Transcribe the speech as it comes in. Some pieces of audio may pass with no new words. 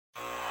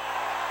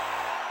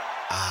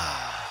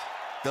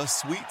The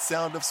sweet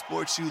sound of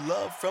sports you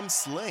love from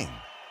Sling.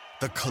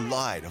 The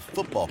collide of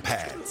football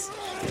pads.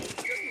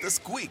 The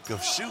squeak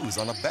of shoes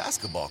on a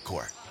basketball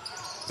court.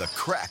 The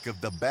crack of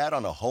the bat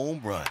on a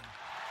home run.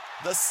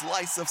 The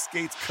slice of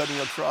skates cutting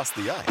across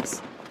the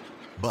ice.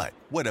 But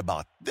what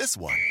about this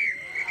one?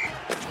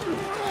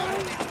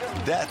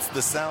 That's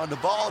the sound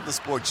of all the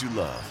sports you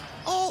love,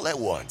 all at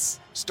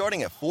once.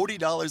 Starting at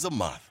 $40 a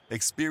month.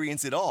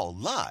 Experience it all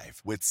live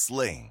with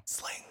Sling.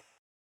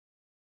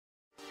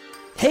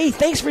 Hey,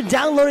 thanks for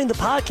downloading the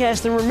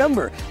podcast. And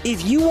remember,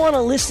 if you want to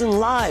listen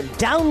live,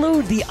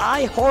 download the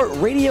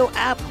iHeartRadio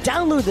app,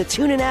 download the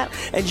TuneIn app,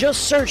 and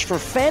just search for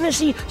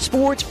Fantasy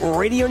Sports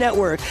Radio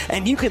Network,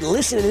 and you can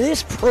listen to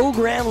this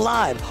program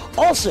live.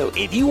 Also,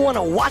 if you want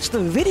to watch the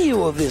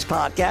video of this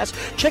podcast,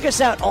 check us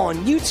out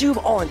on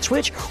YouTube, on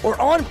Twitch, or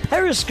on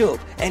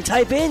Periscope, and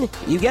type in,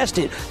 you guessed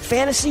it,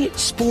 Fantasy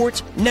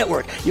Sports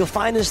Network. You'll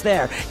find us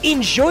there.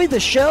 Enjoy the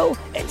show,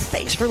 and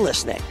thanks for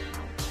listening.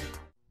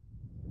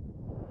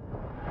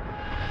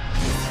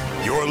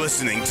 You're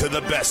listening to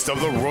the best of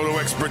the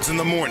RotoExperts in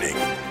the morning.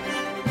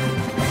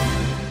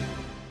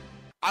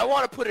 I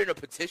want to put in a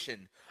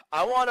petition.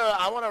 I want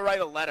to write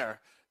a letter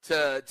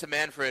to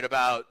Manfred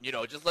about,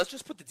 let's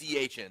just put the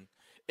DH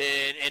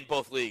in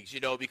both leagues,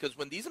 because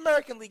when these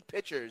American League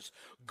pitchers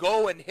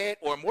go and hit,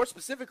 or more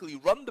specifically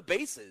run the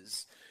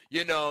bases,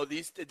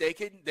 they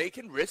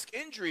can risk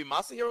injury.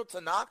 Masahiro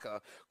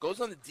Tanaka goes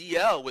on the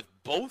DL with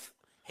both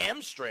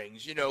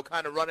hamstrings,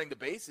 kind of running the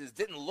bases.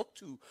 Didn't look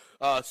too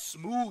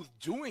smooth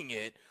doing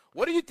it.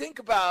 What do you think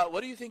about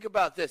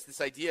this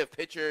idea of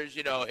pitchers,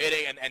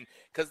 hitting and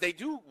because they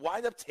do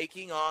wind up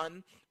taking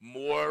on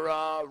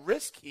more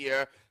risk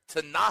here?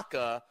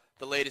 Tanaka,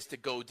 the latest to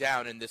go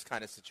down in this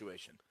kind of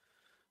situation.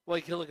 Well,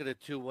 you can look at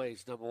it two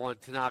ways. Number one,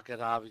 Tanaka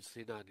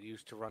obviously not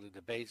used to running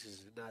the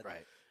bases and not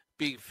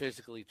being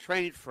physically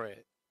trained for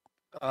it.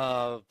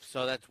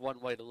 So that's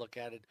one way to look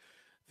at it.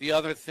 The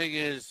other thing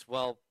is,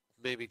 well,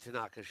 maybe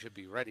Tanaka should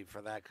be ready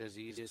for that because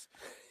he's just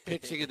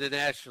pitching in the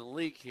National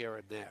League here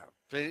and there.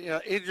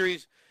 But,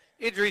 injuries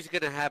are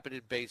going to happen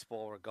in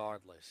baseball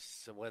regardless,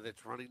 so whether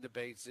it's running the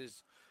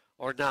bases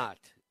or not.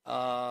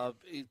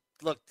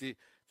 Look, the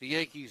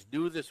Yankees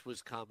knew this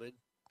was coming.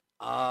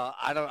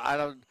 I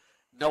don't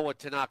know what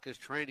Tanaka's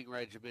training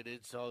regimen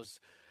is, so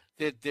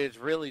there's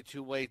really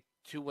two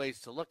ways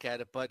to look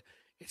at it, but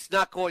it's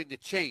not going to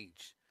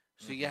change.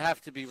 So you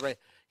have to be ready.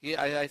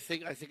 Yeah, I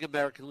think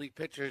American League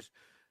pitchers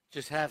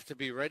just have to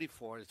be ready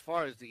for it. As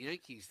far as the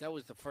Yankees, that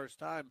was the first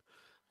time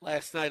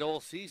last night all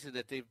season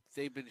that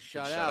they've been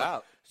shut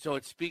out. So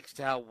it speaks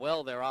to how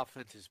well their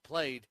offense is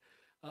played.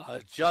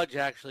 Judge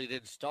actually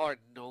didn't start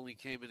and only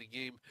came in the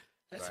game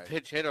as a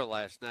pinch hitter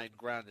last night and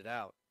grounded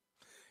out.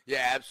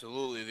 Yeah,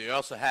 absolutely. We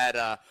also had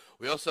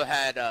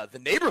the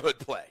neighborhood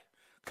play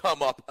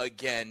come up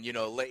again,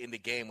 late in the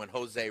game when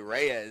Jose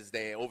Reyes,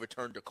 they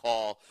overturned a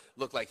call.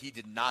 Looked like he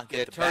did not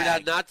get the bag. It turned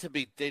out not to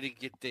be.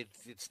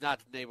 It's not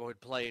the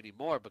neighborhood play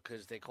anymore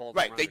because they called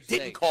right. They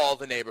didn't safe. Call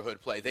the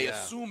neighborhood play. They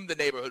assumed the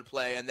neighborhood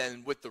play, and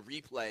then with the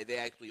replay, they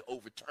actually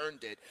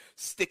overturned it,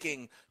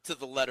 sticking to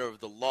the letter of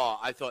the law.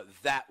 I thought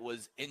that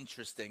was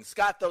interesting.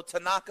 Scott, though,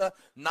 Tanaka,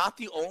 not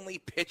the only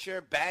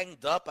pitcher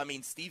banged up. I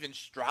mean, Steven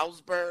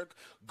Strasburg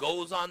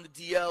goes on the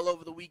DL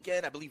over the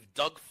weekend. I believe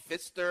Doug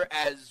Fister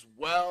as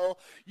well.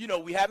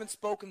 We haven't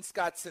spoken,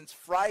 Scott, since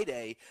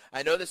Friday.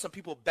 I know there's some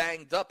people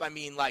banged up. I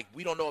mean,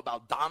 we don't know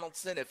about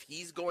Donaldson, if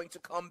he's going to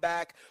come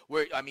back.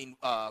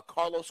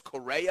 Carlos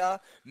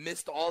Correa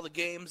missed all the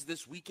games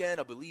this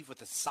weekend, I believe, with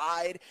the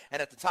side.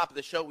 And at the top of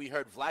the show, we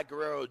heard Vlad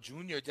Guerrero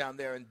Jr. down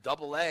there in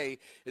Double-A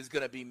is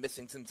going to be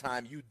missing some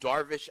time. Yu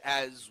Darvish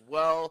as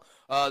well.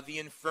 The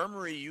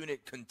infirmary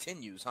unit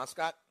continues, huh,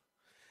 Scott?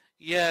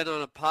 Yeah, and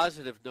on a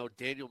positive note,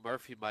 Daniel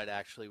Murphy might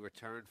actually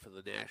return for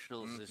the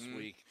Nationals this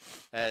week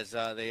as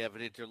they have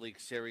an interleague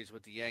series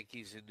with the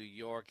Yankees in New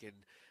York, and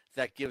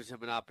that gives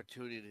him an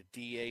opportunity to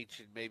DH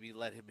and maybe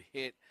let him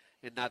hit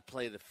and not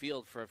play the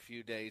field for a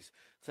few days.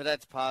 So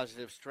that's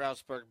positive.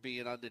 Strasburg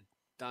being on the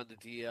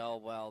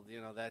DL, well,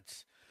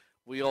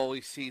 we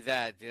always see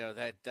that.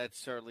 That's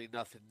certainly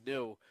nothing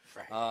new.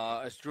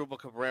 Right. Asdrubal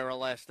Cabrera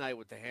last night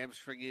with the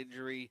hamstring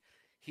injury,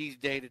 he's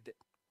day to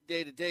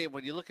day.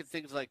 When you look at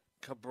things like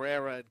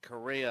Cabrera and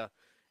Correa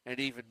and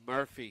even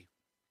Murphy,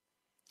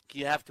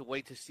 you have to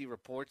wait to see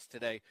reports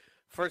today.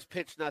 First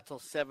pitch not till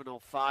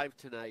 7:05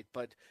 tonight,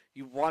 but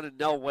you want to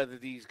know whether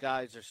these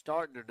guys are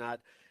starting or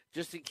not,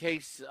 just in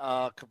case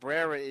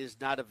Cabrera is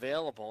not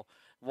available.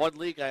 One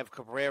league I have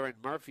Cabrera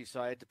and Murphy, so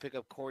I had to pick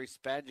up Corey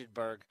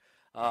Spangenberg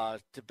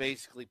to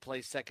basically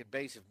play second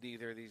base if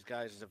neither of these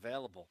guys is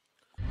available.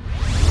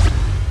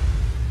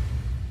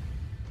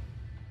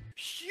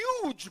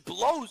 Huge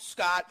blow,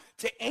 Scott,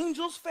 to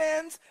Angels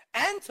fans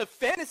and to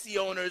fantasy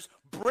owners.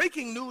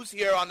 Breaking news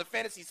here on the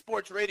Fantasy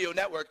Sports Radio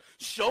Network.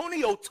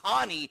 Shohei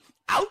Ohtani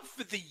out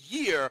for the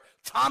year.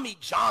 Tommy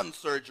John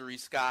surgery,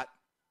 Scott.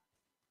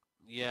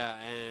 Yeah,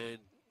 and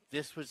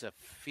this was a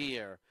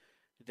fear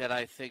that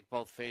I think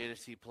both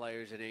fantasy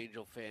players and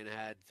Angel fan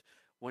had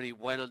when he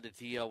went on the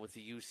DL with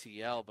the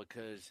UCL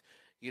because,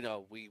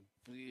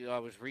 I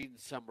was reading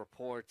some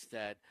reports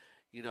that,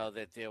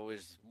 that there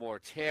was more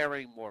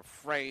tearing, more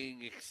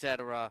fraying,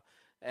 etc.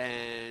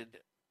 And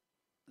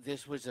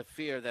this was a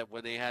fear that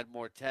when they had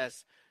more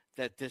tests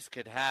that this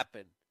could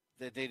happen,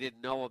 that they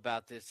didn't know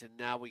about this, and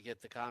now we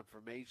get the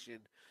confirmation.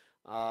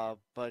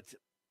 But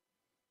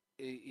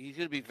he's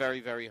going to be very,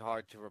 very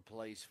hard to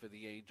replace for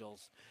the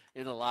Angels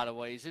in a lot of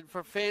ways. And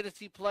for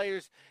fantasy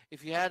players,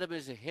 if you had him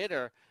as a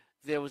hitter,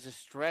 there was a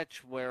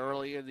stretch where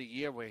earlier in the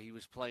year where he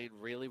was playing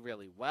really,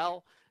 really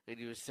well, and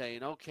he was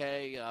saying,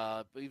 okay,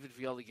 even if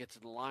he only gets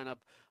in the lineup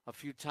a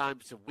few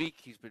times a week,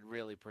 he's been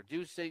really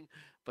producing.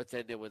 But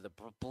then there were the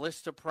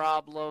blister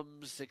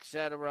problems,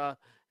 etc.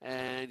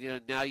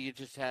 And, now you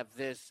just have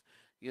this.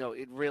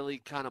 It really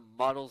kind of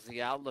muddles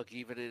the outlook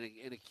even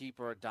in a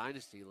keeper or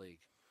dynasty league.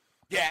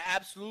 Yeah,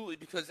 absolutely,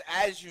 because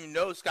as you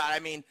know, Scott, I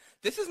mean,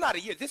 this is not a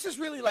year. This is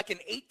really like an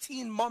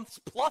 18 months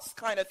plus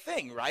kind of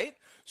thing, right?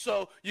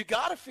 So you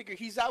got to figure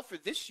he's out for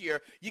this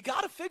year. You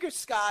got to figure,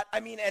 Scott, I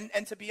mean,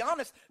 and to be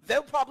honest,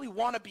 they'll probably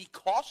want to be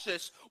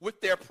cautious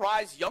with their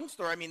prize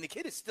youngster. I mean, the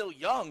kid is still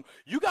young.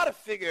 You got to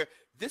figure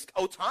this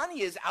Ohtani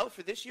is out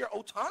for this year.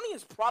 Ohtani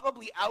is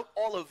probably out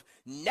all of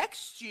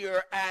next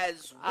year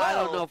as well. I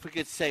don't know if we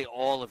could say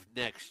all of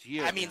next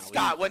year. I mean,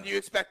 Scott, when do you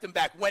expect him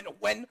back?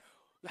 When?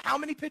 How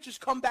many pitchers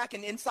come back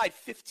in inside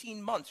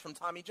 15 months from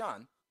Tommy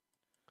John?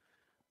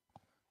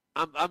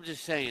 I'm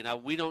just saying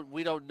we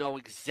don't know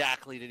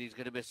exactly that he's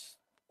going to miss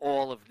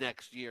all of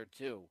next year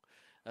too.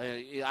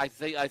 I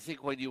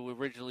think when you were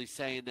originally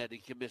saying that he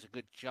can miss a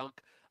good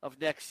chunk of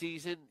next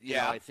season,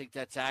 I think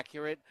that's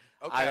accurate.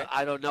 Okay.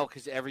 I don't know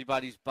because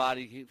everybody's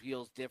body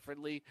feels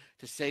differently.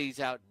 To say he's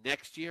out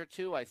next year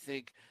too, I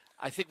think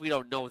we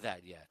don't know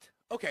that yet.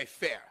 Okay,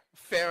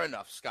 fair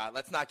enough, Scott.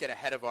 Let's not get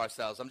ahead of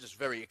ourselves. I'm just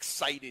very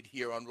excited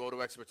here on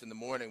RotoExperts in the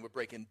morning. We're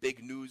breaking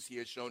big news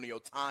here. Shohei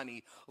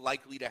Ohtani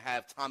likely to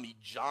have Tommy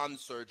John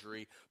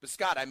surgery. But,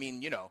 Scott, I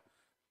mean,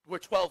 we're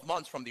 12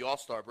 months from the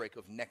All-Star break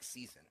of next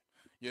season.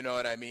 You know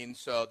what I mean?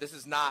 So this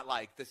is not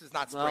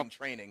spring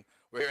training.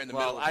 We're here in the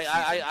middle of the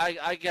season.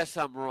 I guess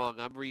I'm wrong.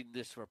 I'm reading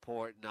this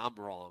report, and I'm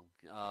wrong.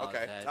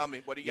 Okay, tell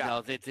me. What do you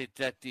got? That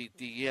the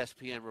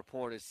ESPN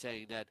report is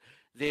saying that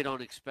they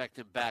don't expect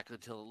him back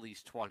until at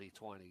least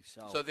 2020.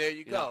 So there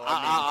you go.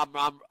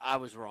 I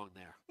was wrong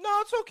there.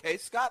 No, it's okay,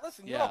 Scott.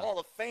 Listen, you're a Hall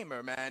of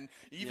Famer, man.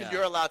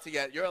 You're allowed to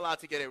get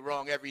it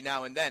wrong every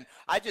now and then.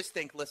 I just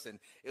think, listen,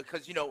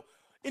 because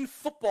in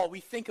football, we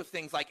think of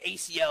things like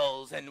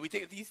ACLs, and we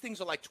think these things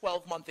are like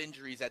 12-month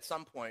injuries at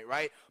some point,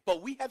 right?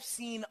 But we have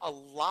seen a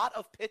lot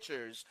of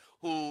pitchers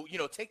who,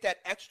 take that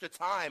extra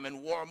time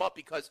and warm up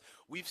because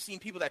we've seen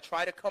people that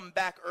try to come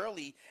back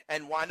early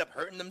and wind up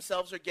hurting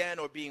themselves again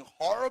or being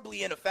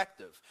horribly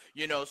ineffective,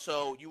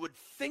 So you would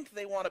think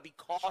they want to be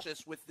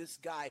cautious with this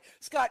guy.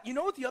 Scott, you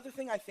know what the other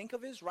thing I think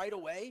of is right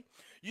away?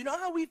 You know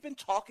how we've been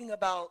talking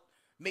about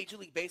Major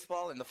League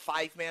Baseball and the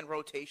 5-man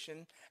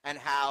rotation and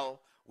how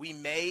we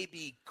may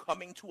be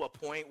coming to a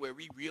point where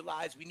we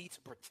realize we need to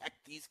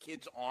protect these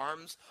kids'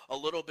 arms a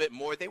little bit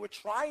more. They were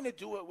trying to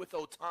do it with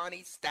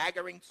Ohtani,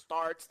 staggering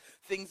starts,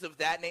 things of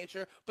that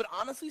nature. But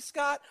honestly,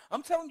 Scott,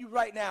 I'm telling you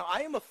right now,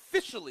 I am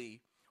officially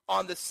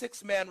on the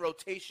 6-man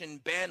rotation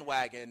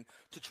bandwagon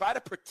to try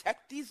to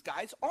protect these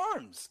guys'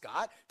 arms,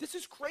 Scott. This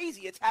is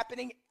crazy. It's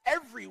happening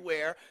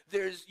everywhere.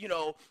 There's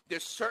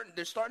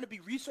starting to be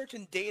research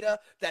and data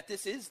that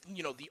this is,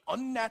 the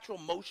unnatural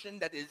motion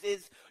that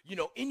is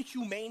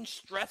inhumane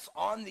stress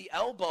on the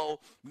elbow.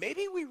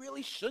 Maybe we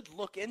really should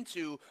look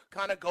into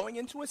kind of going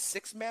into a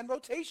 6-man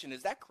rotation.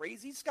 Is that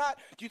crazy, Scott?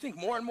 Do you think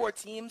more and more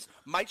teams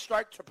might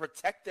start to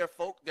protect their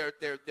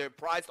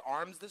prized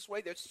arms this way?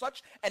 There's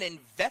such an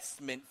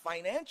investment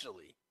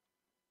financially.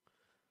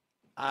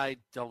 I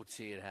don't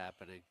see it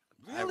happening.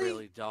 Really? I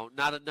really don't.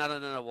 Not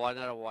on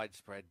a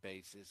widespread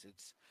basis.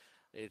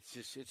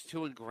 It's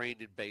too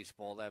ingrained in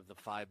baseball to have the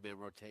 5-man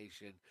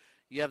rotation.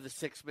 You have the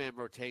 6-man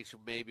rotation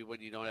maybe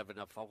when you don't have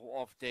enough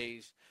off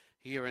days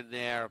here and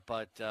there,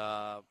 but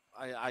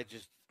I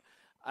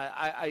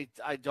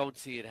don't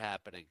see it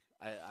happening.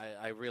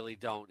 I really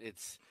don't.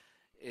 It's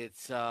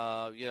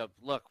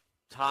look,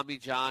 Tommy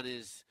John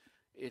is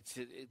it's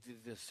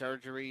the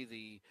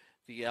surgery,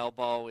 the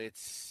elbow.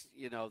 It's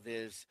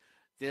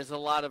there's a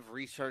lot of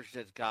research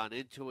that's gone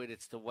into it.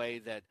 It's the way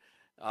that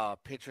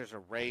pitchers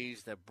are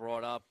raised, they're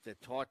brought up, they're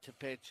taught to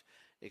pitch,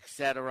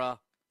 etc.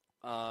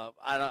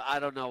 I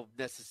don't know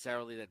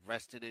necessarily that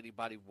resting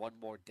anybody one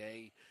more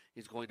day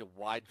is going to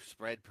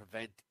widespread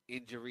prevent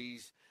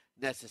injuries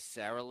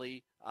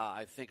necessarily.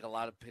 I think a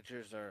lot of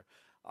pitchers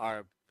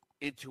are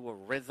into a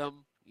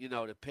rhythm,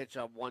 to pitch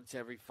on once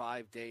every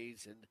 5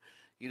 days, and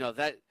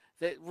that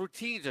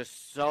routines are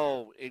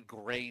so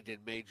ingrained in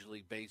Major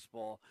League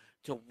Baseball.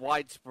 To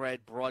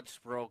widespread, broad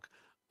stroke,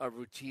 a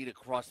routine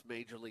across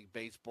Major League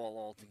Baseball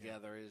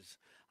altogether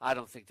I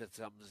don't think that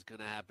something is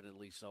going to happen at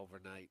least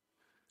overnight.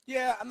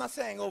 Yeah, I'm not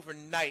saying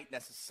overnight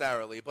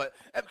necessarily, but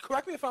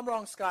correct me if I'm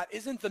wrong, Scott.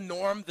 Isn't the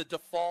norm, the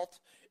default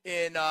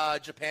in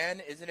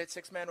Japan? Isn't it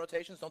 6-man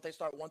rotations? Don't they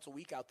start once a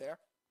week out there?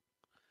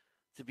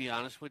 To be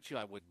honest with you,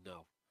 I wouldn't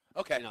know.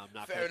 Okay, I'm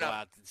not going to go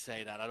out and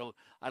say that.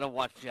 I don't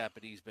watch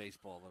Japanese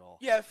baseball at all.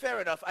 Yeah, fair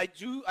enough. I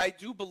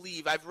do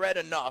believe I've read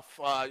enough.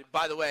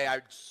 By the way,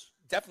 I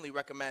definitely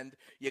recommend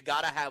You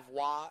Gotta Have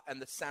Wa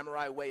and the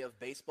Samurai Way of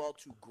Baseball,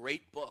 2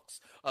 great books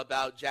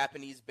about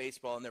Japanese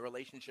baseball and their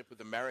relationship with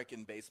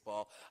American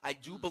baseball. I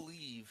do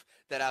believe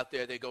that out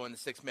there they go in the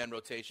 6-man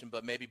rotation,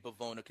 but maybe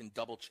Bavona can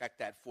double-check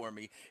that for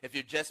me. If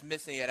you're just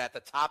missing it at the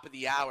top of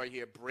the hour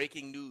here,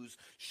 breaking news,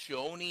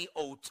 Shohei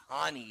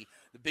Ohtani,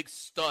 the big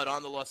stud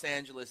on the Los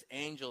Angeles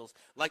Angels,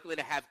 likely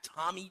to have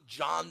Tommy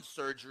John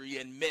surgery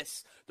and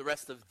miss the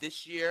rest of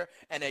this year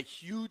and a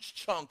huge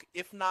chunk,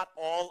 if not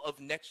all, of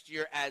next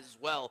year as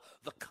well.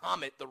 The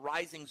comet, the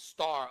rising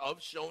star of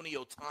Shohei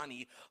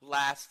Ohtani,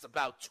 lasts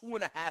about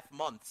 2.5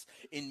 months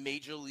in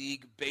Major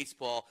League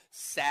Baseball.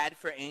 Sad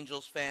for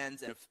Angels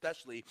fans and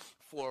especially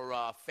for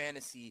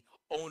fantasy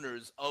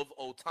owners of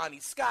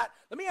Ohtani. Scott,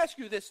 let me ask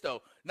you this,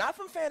 though. Not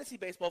from fantasy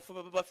baseball,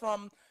 but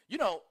from,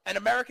 an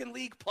American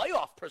League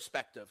playoff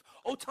perspective.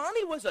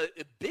 Ohtani was a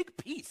big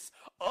piece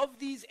of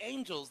these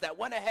Angels that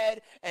went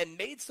ahead and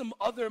made some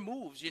other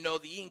moves. The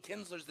Ian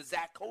Kinslers, the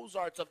Zach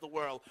Cozarts of the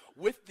world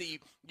with the,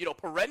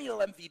 perennial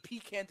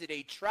MVP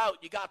candidate Trout.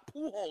 You got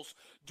Pujols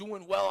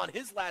doing well on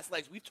his last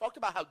legs. We've talked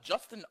about how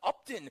Justin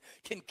Upton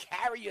can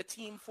carry a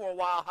team for a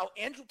while, how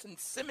Andrelton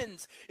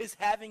Simmons is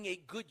having a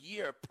good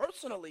year.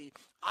 Personally,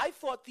 I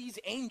thought these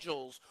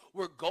Angels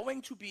were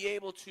going to be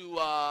able to,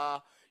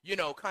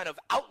 kind of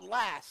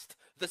outlast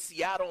the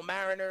Seattle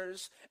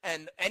Mariners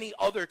and any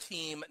other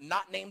team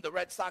not named the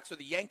Red Sox or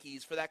the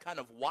Yankees for that kind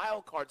of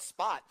wild card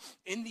spot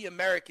in the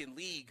American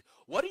League.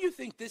 What do you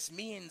think this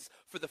means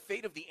for the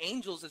fate of the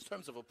Angels in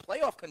terms of a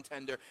playoff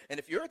contender? And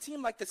if you're a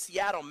team like the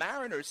Seattle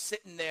Mariners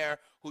sitting there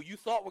who you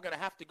thought were going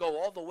to have to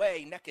go all the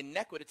way neck and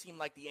neck with a team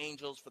like the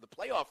Angels for the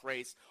playoff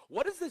race,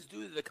 what does this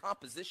do to the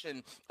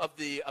composition of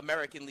the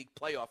American League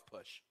playoff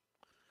push?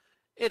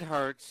 It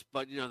hurts,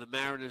 but, the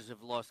Mariners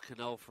have lost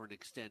Cano for an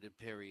extended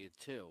period,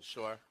 too.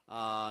 Sure.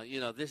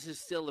 This is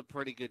still a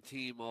pretty good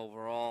team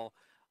overall.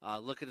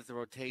 Looking at the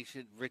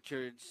rotation,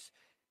 Richards,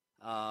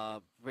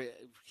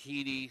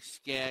 Heaney,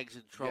 Skaggs,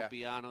 and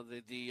Tropiano.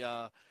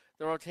 Yeah.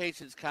 The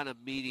rotation's kind of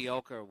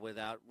mediocre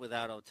without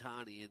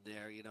Ohtani in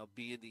there,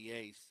 being the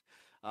ace.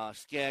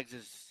 Skaggs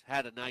has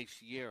had a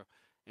nice year,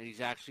 and he's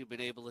actually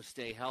been able to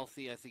stay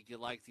healthy. I think you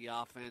like the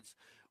offense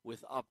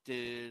with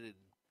Upton and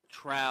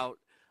Trout.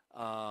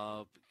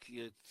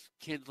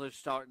 Kinsler's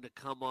starting to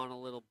come on a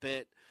little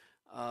bit,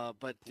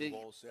 but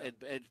Pujols,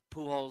 and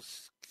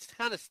Pujols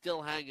kind of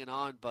still hanging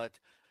on. But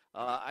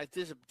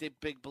this is a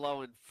big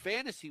blow. And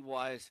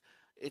fantasy-wise,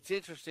 it's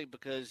interesting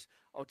because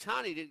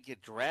Ohtani didn't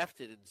get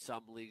drafted in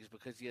some leagues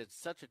because he had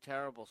such a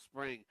terrible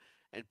spring,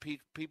 and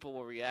people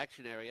were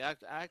reactionary. I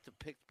had to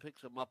pick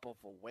him up off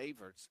of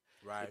waivers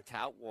in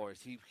Tout Wars.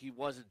 He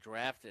wasn't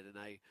drafted, and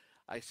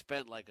I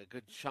spent like a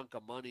good chunk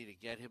of money to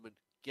get him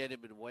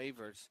in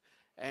waivers.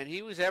 And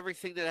he was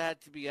everything that had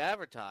to be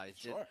advertised.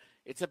 Sure.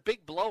 It's a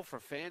big blow for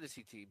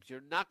fantasy teams.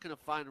 You're not going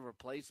to find a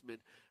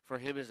replacement for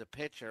him as a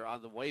pitcher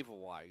on the waiver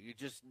wire. You're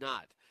just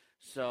not.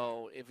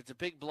 So if it's a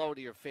big blow to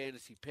your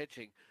fantasy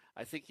pitching,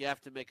 I think you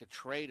have to make a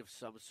trade of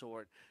some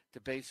sort to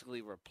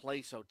basically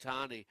replace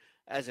Ohtani.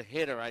 As a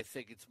hitter, I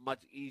think it's much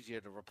easier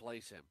to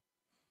replace him.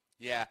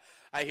 Yeah,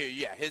 I hear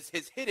you. Yeah,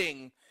 his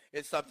hitting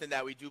is something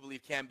that we do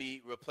believe can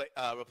be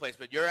replaced.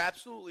 But you're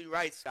absolutely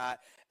right, Scott.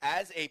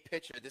 As a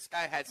pitcher, this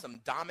guy had some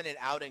dominant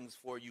outings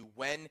for you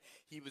when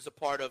he was a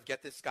part of,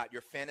 get this, Scott,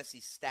 your fantasy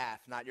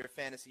staff, not your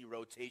fantasy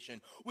rotation.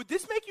 Would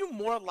this make you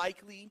more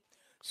likely,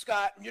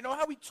 Scott? You know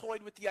how we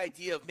toyed with the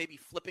idea of maybe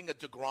flipping a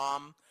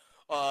DeGrom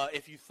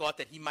if you thought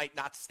that he might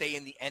not stay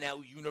in the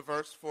NL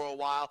universe for a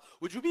while?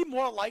 Would you be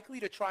more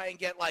likely to try and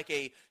get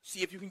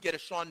see if you can get a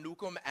Sean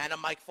Newcomb and a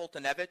Mike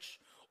Fultonevich,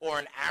 or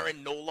an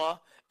Aaron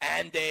Nola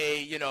and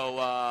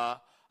a,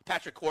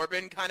 Patrick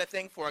Corbin kind of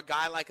thing for a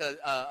guy like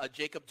a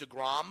Jacob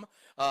deGrom?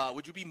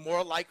 Would you be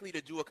more likely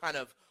to do a kind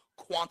of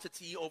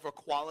quantity over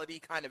quality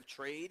kind of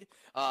trade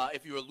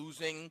if you were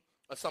losing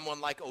someone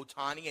like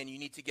Ohtani and you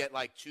need to get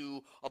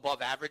 2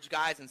 above average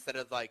guys instead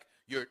of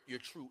your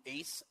true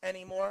ace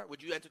anymore?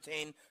 Would you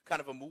entertain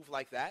kind of a move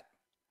like that?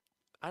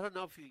 I don't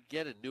know if you can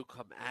get a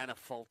Newcomb and a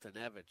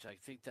Fultonevich. I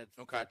think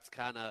that's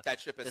kind of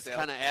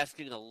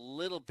asking a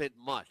little bit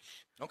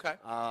much. Okay.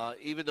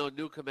 Even though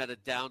Newcomb had a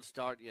down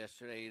start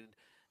yesterday, and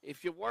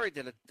if you're worried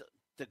that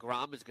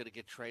DeGrom is going to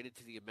get traded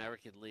to the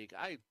American League,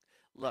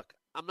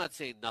 I'm not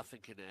saying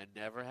nothing can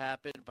never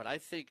happen, but I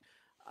think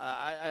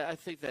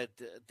that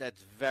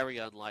that's very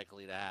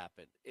unlikely to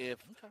happen. If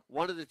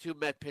one of the 2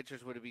 Met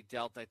pitchers were to be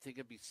dealt, I think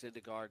it'd be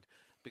Syndergaard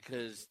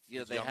because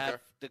they have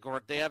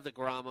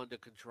DeGrom under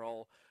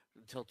control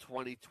until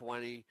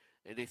 2020,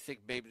 and they think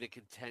maybe they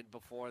contend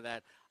before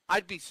that.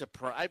 I'd be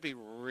surprised. I'd be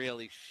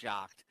really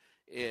shocked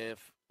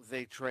if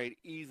they trade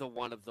either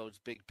one of those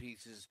big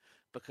pieces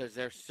because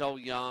they're so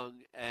young,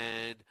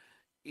 and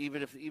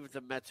even if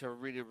the Mets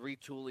are in a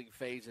retooling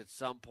phase at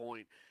some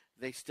point,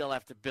 they still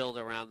have to build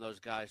around those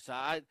guys. So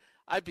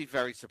I'd be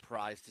very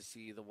surprised to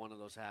see either one of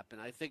those happen.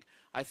 I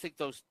think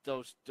those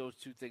 2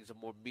 things are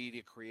more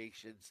media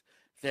creations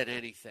than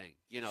anything,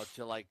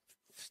 to like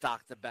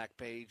stock the back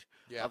page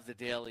of the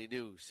Daily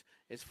News.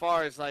 As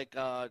far as like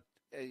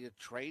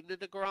trading the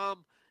DeGrom,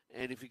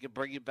 and if you can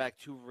bring him back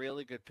 2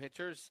 really good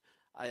pitchers,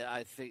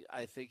 I think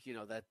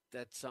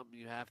that's something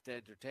you have to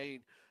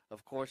entertain.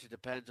 Of course, it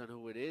depends on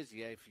who it is.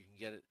 Yeah, if you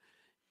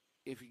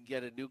can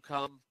get a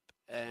Newcomb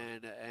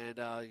and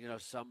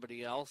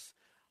somebody else,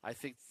 I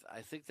think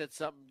that's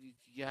something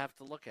you have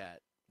to look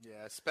at.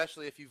 Yeah,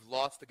 especially if you've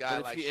lost a guy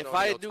like Shohei Ohtani. If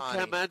I had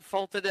Newcomb and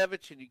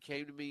Fultonevich and you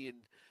came to me and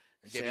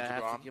say I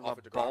have to give up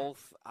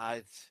both,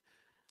 I'd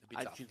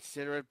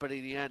consider it. But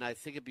in the end, I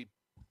think it'd be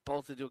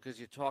both to do because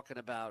you're talking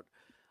about,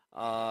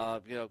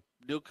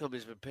 Newcomb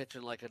has been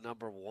pitching like a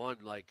number 1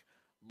 like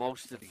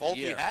most of the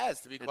year. Folty has,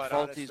 to be quite honest.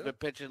 honest. Folty's been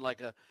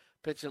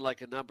pitching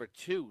like a number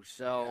 2.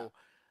 So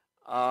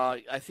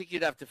I think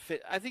you'd have to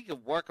fit. I think you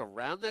work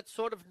around that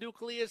sort of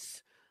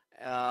nucleus.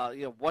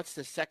 What's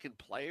the second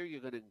player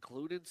you're going to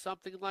include in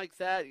something like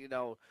that?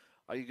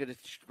 Are you going to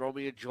throw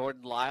me a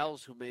Jordan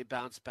Lyles who may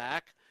bounce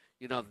back?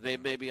 They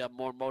maybe are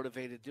more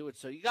motivated to do it.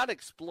 So you got to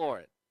explore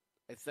it.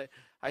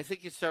 I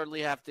think you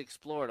certainly have to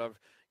explore it. Or,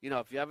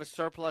 if you have a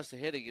surplus of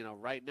hitting,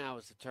 right now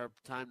is the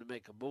time to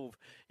make a move.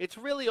 It's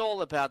really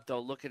all about,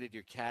 though, looking at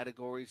your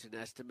categories and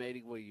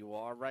estimating where you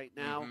are right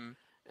now,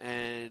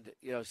 and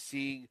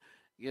seeing,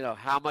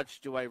 how much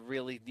do I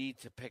really need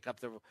to pick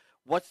up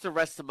what's the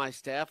rest of my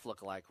staff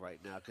look like right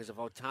now? Because if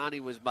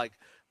Ohtani was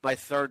my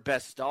third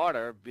best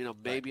starter,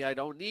 maybe I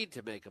don't need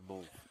to make a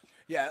move.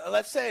 Yeah,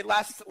 let's say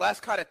last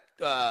kind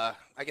of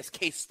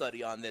case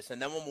study on this,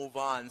 and then we'll move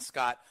on,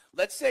 Scott.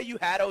 Let's say you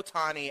had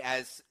Ohtani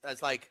as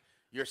like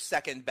your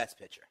second best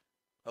pitcher,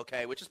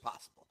 okay, which is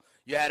possible.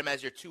 You had him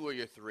as your 2 or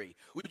your 3.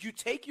 Would you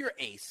take your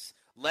ace?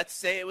 Let's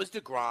say it was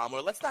DeGrom,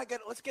 or let's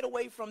get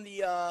away from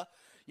the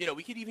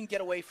we could even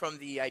get away from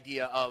the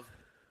idea of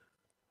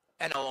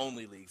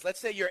NL-only leagues.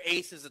 Let's say your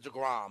ace is a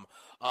DeGrom,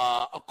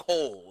 a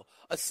Cole,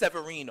 a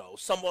Severino,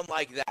 someone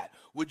like that.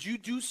 Would you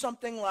do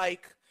something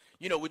like,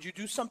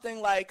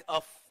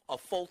 a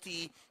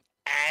Folty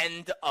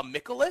and a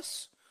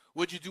Mikolas?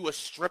 Would you do a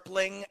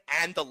Stripling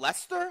and a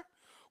Lester?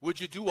 Would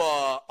you do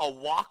a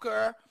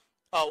Walker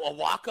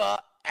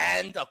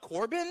and a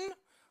Corbin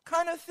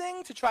kind of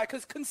thing to try?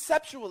 Because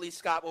conceptually,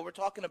 Scott, what we're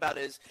talking about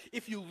is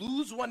if you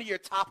lose one of your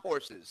top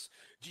horses,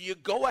 do you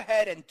go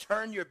ahead and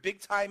turn your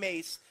big-time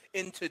ace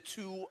into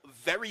 2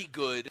 very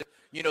good?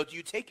 Do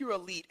you take your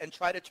elite and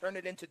try to turn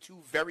it into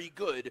 2 very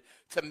good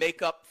to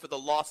make up for the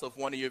loss of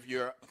one of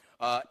your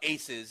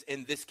aces,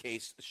 in this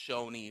case,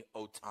 Shohei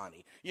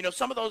Ohtani?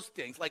 Some of those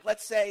things. Like,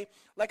 let's say,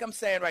 like I'm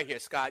saying right here,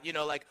 Scott,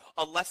 like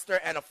a Lester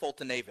and a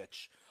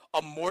Fultonevich,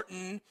 a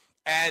Morton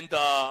and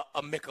a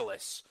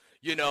Mikolas,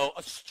 a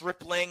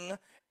Stripling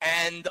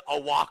and a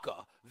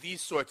Waka,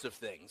 these sorts of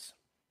things.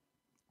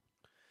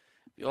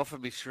 If you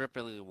offered me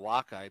Stripling and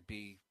Waka, I'd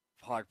be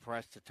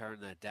hard-pressed to turn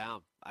that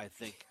down. I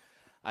think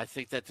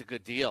that's a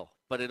good deal.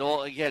 But it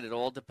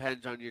all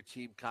depends on your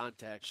team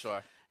context.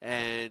 Sure.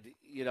 And,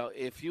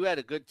 if you had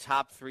a good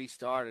top 3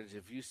 starters,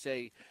 if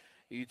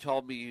you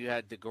told me you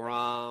had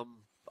DeGrom,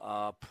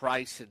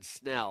 Price, and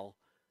Snell.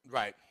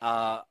 Right.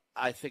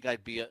 I think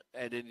I'd be,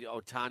 and then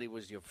Ohtani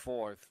was your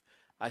 4th.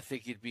 I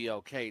think you'd be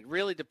okay. It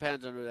really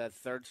depends on who that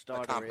third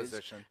starter is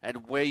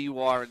and where you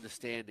are in the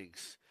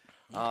standings.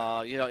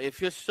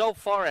 If you're so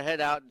far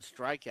ahead out in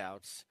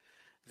strikeouts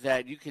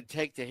that you can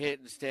take the hit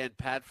and stand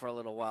pat for a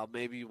little while,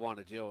 maybe you want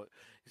to do it.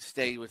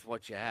 Stay with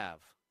what you have.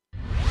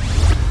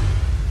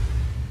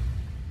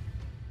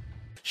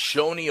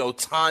 Shohei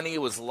Ohtani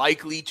was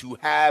likely to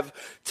have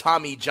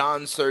Tommy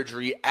John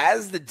surgery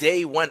as the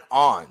day went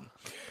on.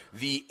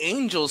 The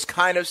Angels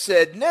kind of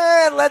said,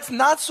 nah, let's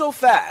not so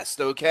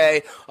fast,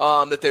 okay?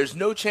 That there's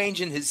no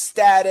change in his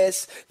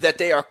status, that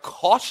they are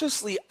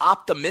cautiously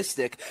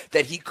optimistic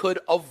that he could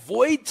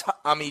avoid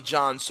Tommy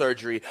John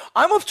surgery.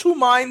 I'm of 2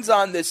 minds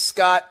on this,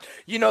 Scott.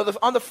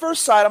 On the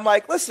first side, I'm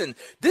like, listen,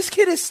 this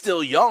kid is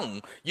still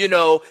young.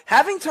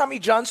 Having Tommy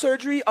John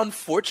surgery,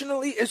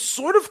 unfortunately, is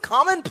sort of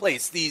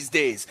commonplace these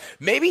days.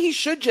 Maybe he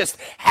should just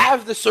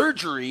have the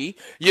surgery,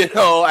 even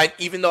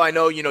though I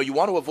know, you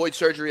want to avoid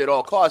surgery at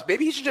all costs.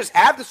 Maybe he should just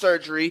have the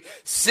surgery,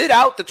 sit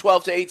out the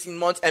 12 to 18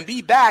 months, and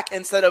be back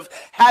instead of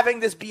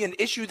having this be an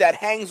issue that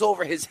hangs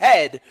over his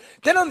head.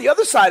 Then on the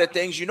other side of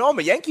things, I'm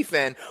a Yankee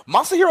fan.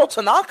 Masahiro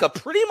Tanaka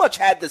pretty much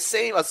had a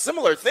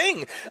similar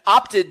thing,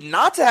 opted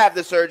not to have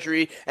the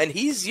surgery, and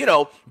he's,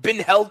 been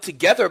held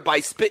together by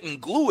spit and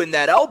glue in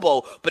that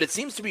elbow, but it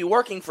seems to be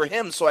working for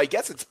him, so I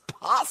guess it's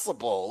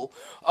possible.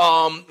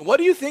 What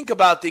do you think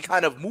about the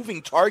kind of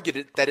moving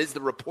target that is the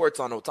reports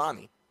on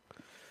Ohtani?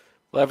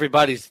 Well,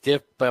 everybody's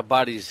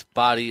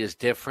body is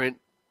different.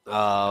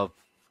 I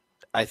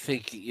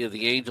think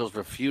the Angels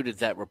refuted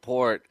that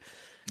report,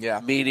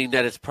 meaning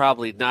that it's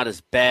probably not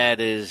as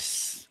bad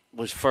as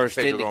was first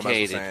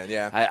indicated.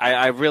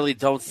 I really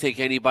don't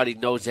think anybody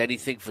knows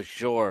anything for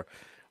sure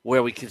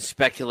where we can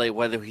speculate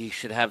whether he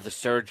should have the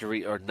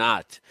surgery or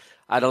not.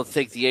 I don't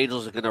think the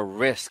Angels are going to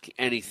risk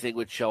anything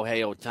with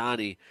Shohei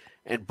Ohtani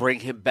and bring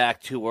him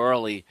back too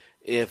early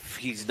if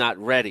he's not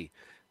ready.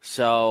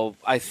 So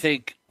I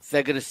think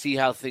They're going to see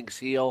how things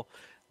heal.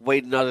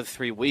 Wait another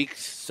 3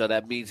 weeks. So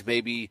that means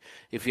maybe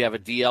if you have a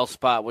DL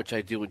spot, which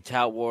I do in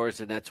Tout Wars,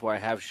 and that's where I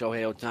have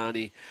Shohei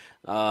Ohtani,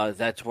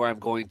 that's where I'm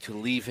going to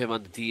leave him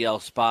on the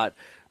DL spot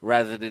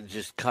rather than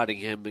just cutting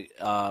him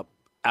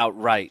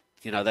outright.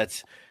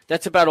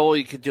 That's about all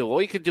you can do.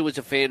 All you can do as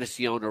a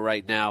fantasy owner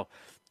right now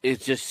is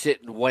just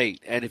sit and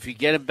wait. And if you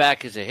get him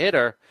back as a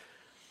hitter,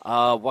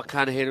 what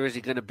kind of hitter is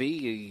he going to be?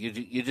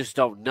 You just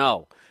don't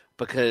know,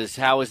 because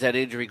how is that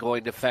injury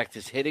going to affect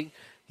his hitting?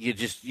 You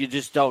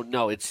just don't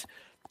know.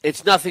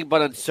 It's nothing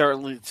but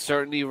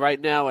uncertainty right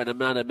now, and I'm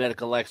not a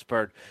medical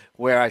expert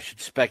where I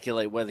should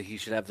speculate whether he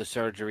should have the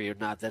surgery or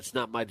not. That's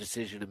not my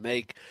decision to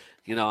make.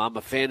 I'm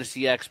a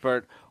fantasy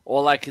expert.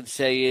 All I can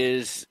say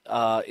is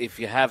if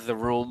you have the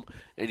room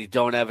and you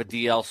don't have a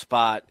DL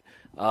spot,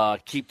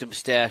 keep them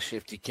stashed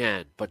if you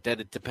can. But then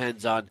it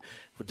depends on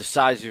the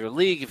size of your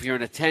league. If you're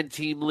in a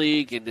 10-team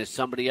league and there's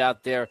somebody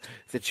out there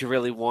that you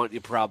really want,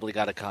 you probably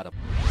got to cut them.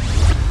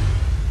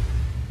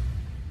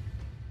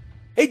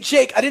 Hey,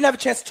 Jake, I didn't have a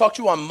chance to talk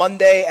to you on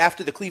Monday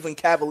after the Cleveland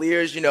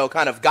Cavaliers,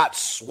 kind of got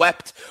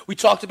swept. We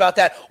talked about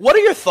that. What are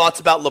your thoughts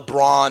about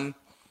LeBron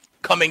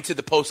coming to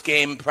the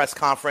post-game press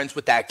conference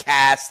with that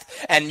cast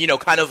and,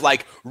 kind of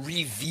like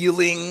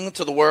revealing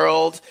to the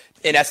world,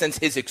 in essence,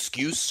 his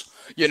excuse?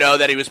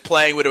 That he was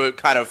playing with a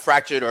kind of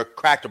fractured or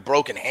cracked or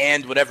broken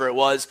hand, whatever it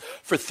was,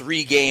 for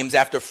 3 games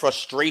after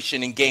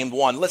frustration in game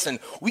 1. Listen,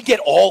 we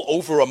get all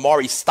over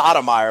Amari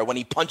Stoudemire when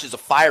he punches a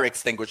fire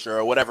extinguisher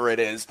or whatever it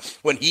is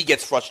when he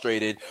gets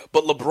frustrated.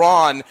 But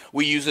LeBron,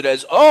 we use it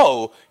as,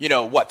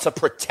 to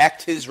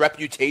protect his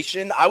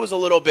reputation? I was a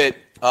little bit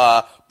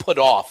put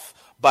off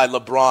by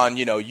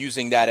LeBron,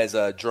 using that as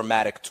a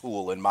dramatic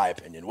tool, in my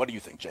opinion. What do you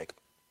think, Jake?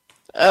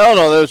 I don't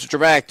know that it was a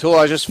dramatic tool.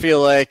 I just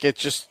feel like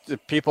it's just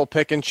people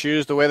pick and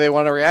choose the way they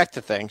want to react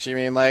to things. You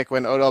mean like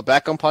when Odell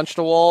Beckham punched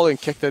the wall and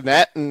kicked the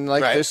net and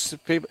right. This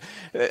people,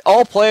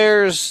 all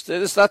players,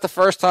 it's not the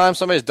first time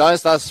somebody's done it.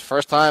 It's not the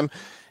first time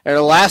or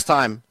the last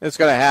time it's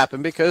going to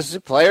happen, because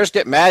players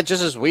get mad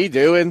just as we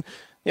do. And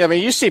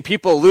you see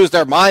people lose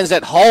their minds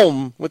at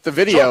home with the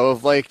video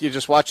of you're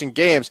just watching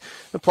games.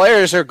 The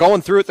players are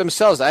going through it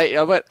themselves.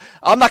 But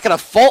I'm not going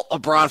to fault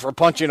LeBron for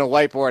punching a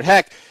whiteboard.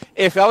 Heck,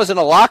 if I was in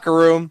a locker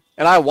room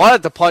and I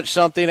wanted to punch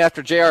something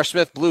after J.R.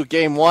 Smith blew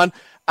game 1,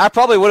 I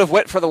probably would have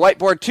went for the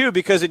whiteboard too,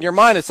 because in your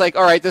mind it's all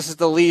right, this is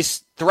the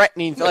least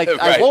threatening. Right.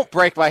 I won't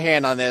break my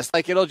hand on this.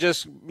 It'll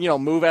just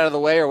move out of the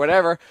way or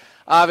whatever.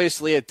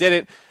 Obviously it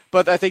didn't.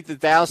 But I think the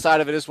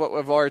downside of it is what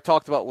we've already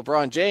talked about.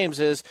 LeBron James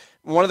is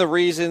one of the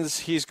reasons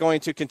he's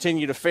going to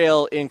continue to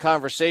fail in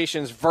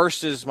conversations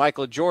versus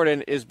Michael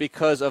Jordan is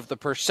because of the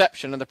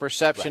perception. And the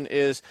perception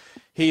is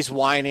he's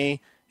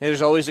whiny.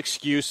 There's always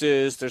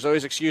excuses. There's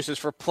always excuses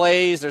for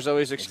plays. There's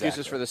always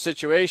excuses for the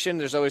situation.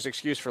 There's always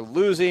excuse for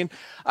losing.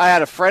 I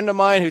had a friend of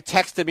mine who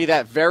texted me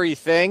that very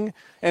thing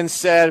and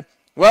said,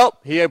 well,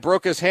 he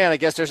broke his hand. I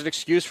guess there's an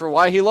excuse for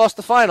why he lost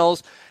the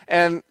finals.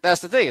 And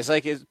that's the thing. It's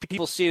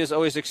people see it as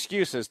always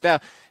excuses. Now,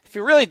 if he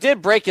really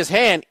did break his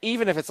hand,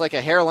 even if it's like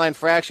a hairline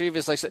fracture, even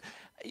if it's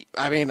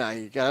I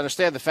got to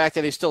understand the fact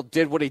that he still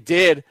did what he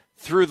did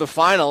through the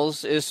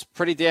finals is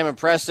pretty damn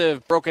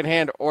impressive, broken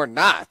hand or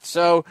not.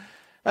 So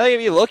I think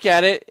if you look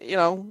at it,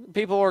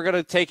 people are going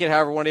to take it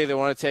however one day they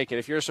want to take it.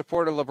 If you're a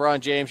supporter of LeBron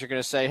James, you're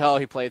going to say,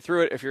 he played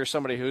through it. If you're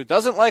somebody who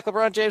doesn't like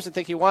LeBron James and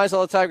think he whines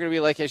all the time, you're going to be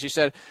like, as you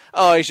said,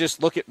 he's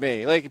just look at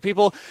me.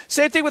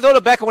 Same thing with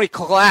Odell Beckham when he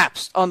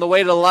collapsed on the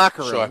way to the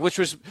locker room, which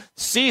was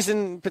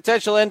season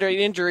potential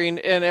injury, and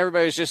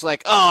everybody was just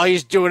like,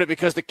 he's doing it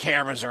because the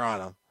cameras are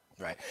on him.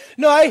 Right.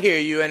 No, I hear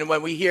you. And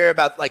when we hear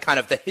about kind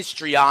of the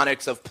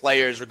histrionics of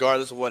players,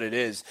 regardless of what it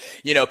is,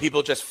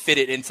 people just fit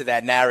it into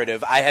that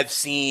narrative. I have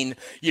seen,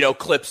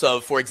 clips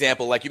of, for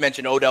example, like you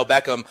mentioned, Odell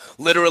Beckham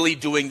literally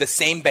doing the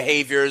same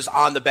behaviors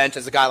on the bench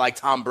as a guy like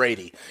Tom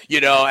Brady,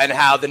 and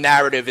how the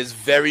narrative is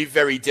very,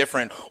 very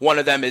different. One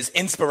of them is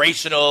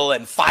inspirational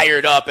and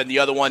fired up, and the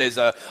other one is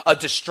a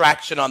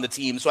distraction on the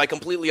team. So I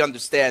completely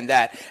understand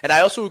that. And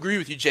I also agree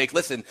with you, Jake.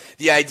 Listen,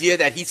 the idea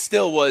that he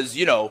still was,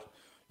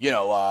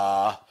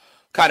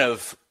 kind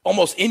of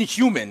almost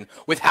inhuman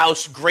with how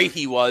great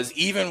he was,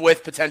 even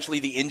with potentially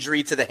the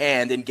injury to the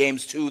hand in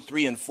games 2,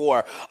 3, and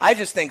 4. I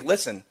just think,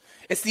 listen,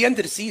 it's the end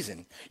of the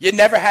season. You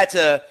never had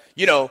to,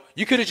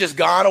 you could have just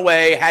gone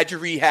away, had your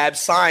rehab,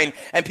 signed,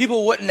 and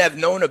people wouldn't have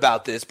known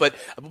about this. But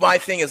my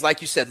thing is, like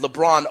you said,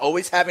 LeBron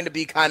always having to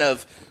be kind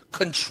of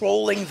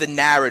controlling the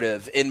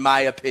narrative, in my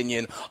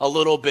opinion, a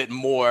little bit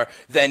more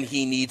than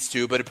he needs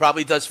to. But it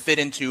probably does fit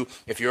into,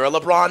 if you're a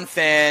LeBron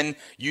fan,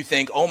 you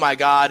think, oh my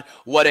God,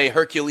 what a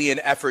Herculean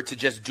effort to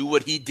just do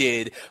what he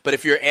did. But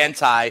if you're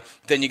anti,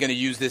 then you're going to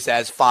use this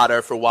as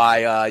fodder for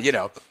why,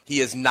 he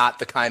is not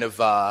the kind of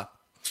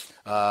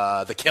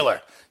the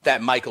killer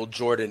that Michael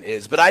Jordan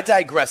is. But I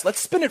digress. Let's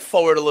spin it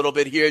forward a little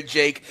bit here,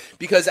 Jake,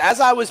 because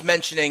as I was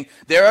mentioning,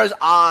 there are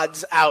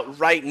odds out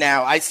right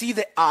now. I see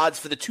the odds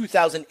for the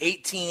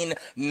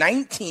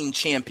 2018-19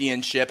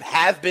 championship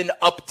have been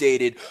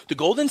updated. The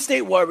Golden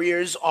State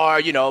Warriors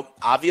are,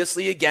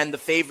 obviously, again, the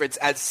favorites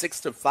at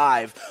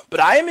 6-5.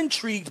 But I am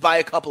intrigued by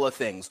a couple of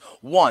things.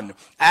 One,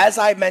 as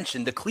I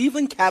mentioned, the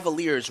Cleveland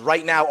Cavaliers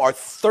right now are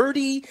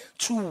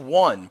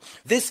 30-1.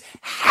 This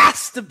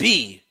has to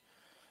be,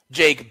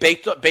 Jake,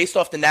 based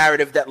off the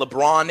narrative that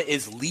LeBron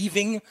is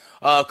leaving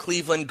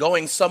Cleveland,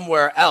 going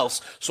somewhere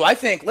else. So I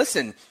think,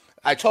 listen,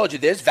 I told you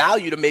there's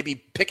value to maybe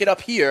pick it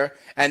up here,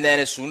 and then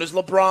as soon as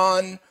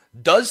LeBron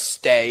does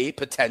stay,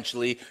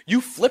 potentially,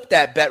 you flip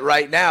that bet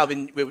right now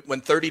when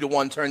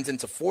 30-1 turns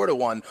into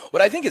 4-1.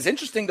 What I think is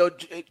interesting, though,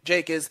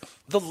 Jake, is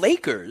the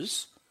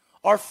Lakers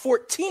are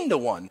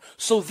 14-1.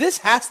 So this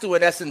has to,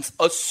 in essence,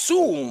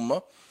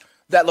 assume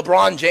that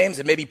LeBron James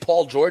and maybe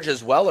Paul George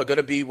as well are going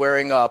to be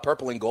wearing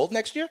purple and gold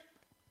next year?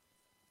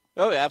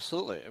 Oh,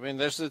 absolutely. I mean,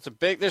 there's a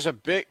big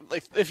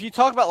like if you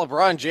talk about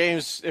LeBron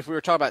James, if we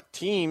were talking about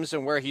teams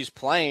and where he's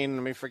playing,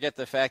 I mean, forget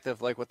the fact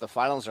of like what the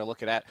finals are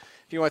looking at.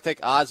 If you want to take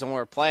odds on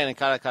where we're playing and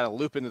kind of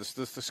loop into this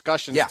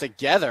discussions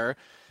together,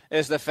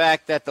 is the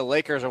fact that the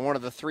Lakers are one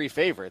of the three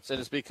favorites, and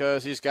it's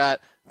because he's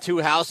got two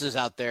houses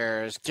out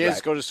there. His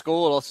kids go to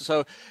school.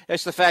 So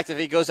it's the fact that if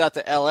he goes out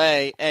to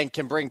L.A. and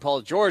can bring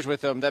Paul George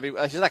with him,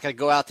 he's not going to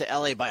go out to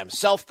L.A. by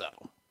himself,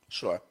 though.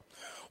 Sure.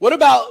 What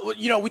about,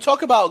 we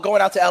talk about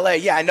going out to L.A.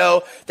 Yeah, I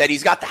know that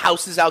he's got the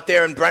houses out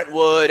there in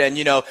Brentwood, and,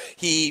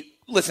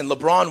 listen,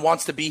 LeBron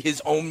wants to be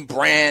his own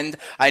brand.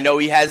 I know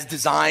he has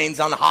designs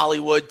on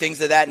Hollywood,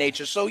 things of that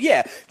nature. So,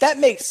 yeah, that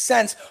makes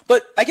sense.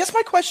 But I guess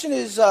my question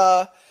is,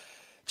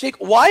 Jake,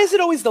 why is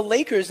it always the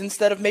Lakers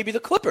instead of maybe the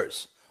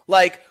Clippers?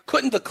 Like,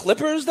 couldn't the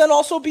Clippers then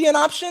also be an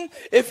option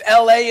if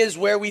L.A. is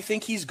where we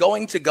think he's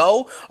going to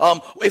go?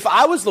 If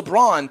I was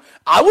LeBron,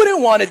 I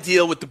wouldn't want to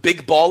deal with the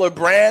big baller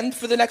brand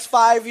for the next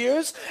 5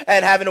 years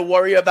and having to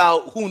worry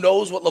about who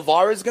knows what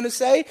LeVar is going to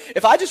say.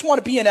 If I just want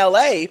to be in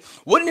L.A.,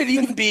 wouldn't it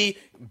even be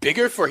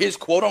bigger for his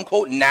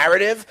quote-unquote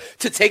narrative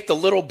to take the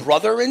little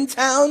brother in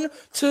town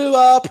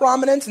to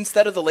prominence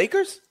instead of the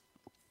Lakers?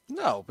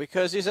 No,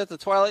 because he's at the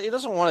twilight. He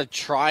doesn't want to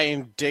try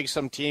and dig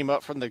some team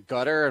up from the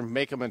gutter and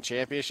make him a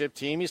championship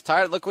team. He's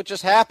tired. Look what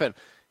just happened.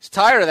 He's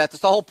tired of that.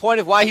 That's the whole point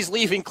of why he's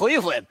leaving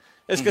Cleveland.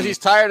 It's because he's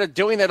tired of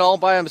doing that all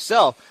by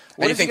himself.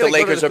 And you think the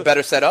Lakers are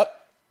better set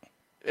up?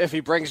 If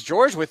he brings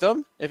George with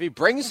him, if he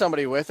brings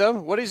somebody with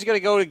him, what is he going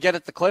to go to get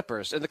at the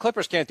Clippers? And the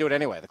Clippers can't do it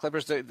anyway. The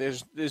Clippers,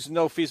 there's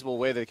no feasible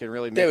way they can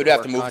really make it work. They would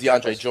have to move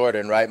DeAndre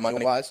Jordan, right,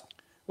 money-wise?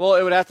 Well,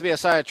 it would have to be a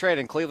sign and trade,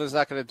 and Cleveland's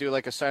not going to do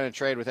like a sign and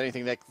trade with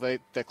anything that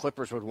the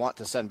Clippers would want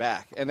to send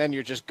back. And then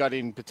you're just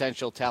gutting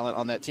potential talent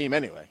on that team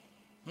anyway.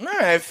 All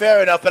right,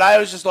 fair enough. But I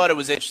always just thought it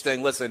was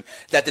interesting, listen,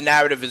 that the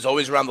narrative is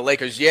always around the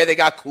Lakers. Yeah, they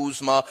got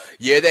Kuzma.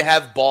 Yeah, they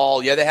have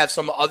Ball. Yeah, they have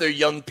some other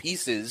young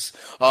pieces.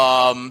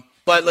 But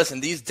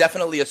listen, these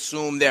definitely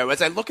assume there.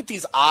 As I look at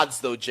these odds,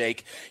 though,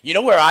 Jake, you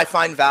know where I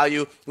find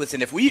value?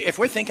 Listen, if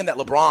we're thinking that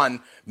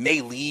LeBron may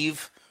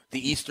leave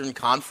the Eastern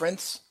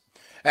Conference,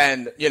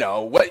 and,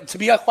 to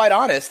be quite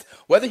honest,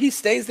 whether he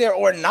stays there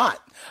or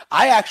not,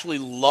 I actually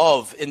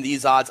love, in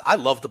these odds, I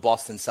love the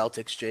Boston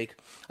Celtics, Jake.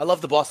 I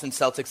love the Boston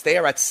Celtics. They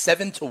are at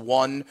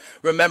 7-1.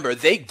 Remember,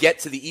 they get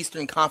to the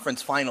Eastern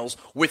Conference Finals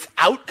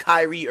without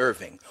Kyrie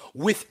Irving,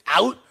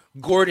 without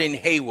Gordon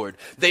Hayward.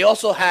 They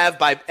also have,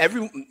 by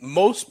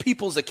most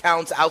people's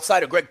accounts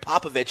outside of Greg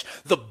Popovich,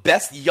 the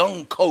best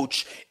young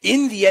coach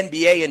in the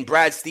NBA in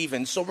Brad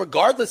Stevens. So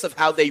regardless of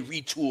how they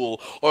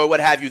retool or what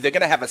have you, they're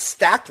going to have a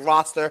stacked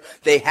roster.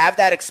 They have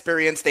that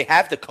experience. They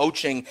have the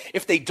coaching.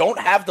 If they don't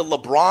have the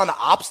LeBron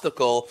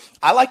obstacle,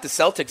 I like the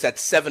Celtics at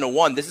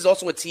 7-1. This is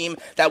also a team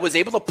that was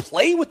able to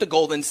play with the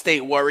Golden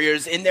State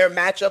Warriors in their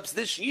matchups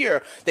this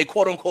year. They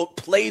quote-unquote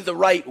play the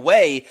right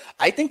way.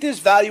 I think there's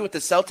value with the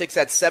Celtics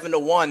at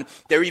 7-1.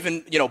 They're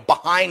even,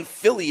 behind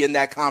Philly in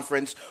that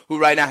conference, who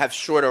right now have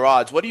shorter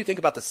odds. What do you think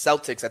about the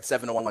Celtics at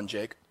 7-1,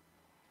 Jake?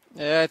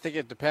 Yeah, I think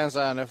it depends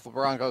on if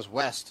LeBron goes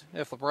west.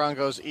 If LeBron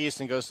goes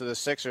east and goes to the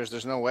Sixers,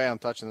 there's no way I'm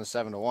touching the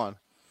 7-1.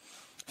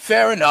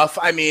 Fair enough.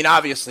 I mean,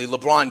 obviously,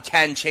 LeBron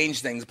can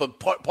change things, but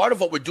part of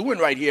what we're doing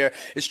right here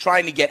is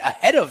trying to get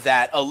ahead of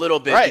that a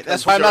little bit. Right,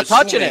 that's why I'm not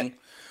touching it.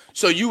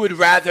 So you would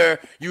rather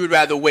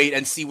wait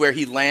and see where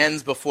he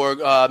lands before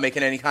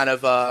making any kind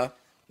of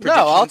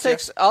No,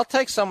 I'll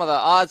take some of the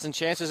odds and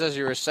chances, as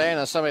you were saying,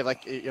 on somebody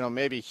like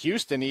maybe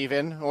Houston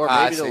even, or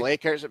maybe the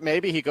Lakers.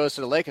 Maybe he goes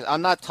to the Lakers.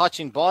 I'm not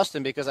touching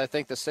Boston because I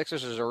think the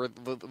Sixers is a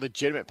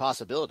legitimate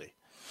possibility.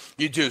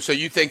 You do. So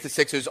you think the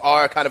Sixers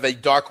are kind of a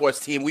dark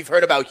horse team. We've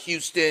heard about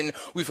Houston.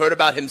 We've heard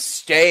about him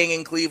staying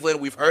in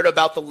Cleveland. We've heard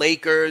about the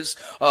Lakers.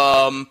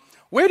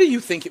 How do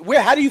you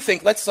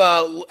think, let's,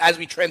 as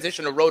we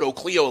transition to Roto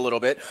Clio a little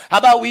bit, how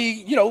about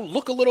we,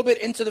 look a little bit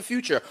into the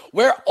future?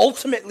 Where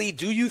ultimately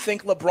do you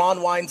think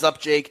LeBron winds up,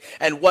 Jake,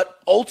 and what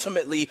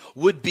ultimately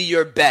would be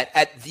your bet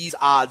at these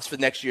odds for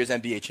next year's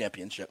NBA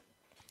championship?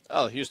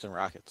 Oh, Houston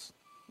Rockets.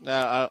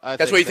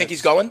 That's where you think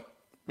he's going?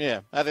 Yeah.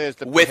 I think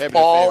it's with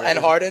Paul and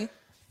Harden?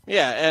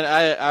 Yeah, and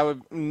I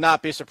would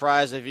not be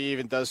surprised if he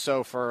even does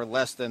so for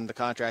less than the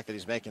contract that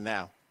he's making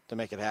now to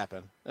make it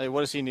happen.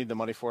 What does he need the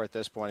money for at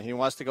this point? He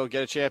wants to go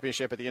get a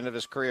championship at the end of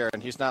his career,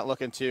 and he's not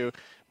looking to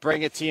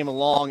bring a team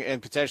along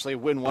and potentially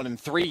win one in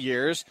 3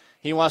 years.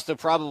 He wants to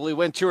probably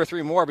win 2 or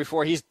 3 more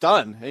before he's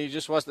done. He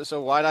just wants to.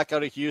 So why not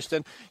go to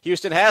Houston?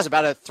 Houston has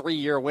about a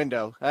 3-year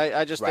window.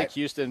 I just think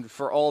Houston,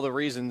 for all the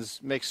reasons,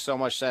 makes so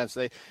much sense.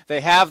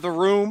 They have the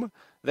room.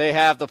 They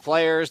have the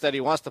players that he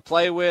wants to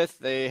play with.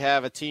 They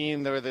have a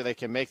team where they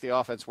can make the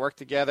offense work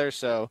together.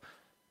 So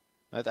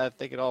I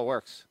think it all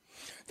works.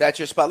 That's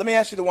your spot. Let me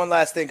ask you the one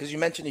last thing, because you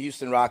mentioned the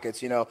Houston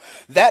Rockets.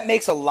 That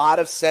makes a lot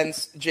of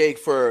sense, Jake,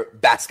 for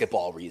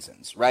basketball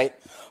reasons, right?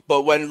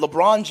 But when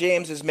LeBron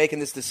James is making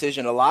this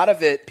decision, a lot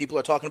of it, people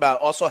are talking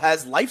about, also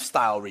has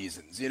lifestyle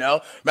reasons,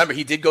 Remember,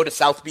 he did go to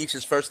South Beach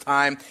his first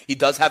time. He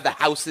does have the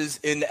houses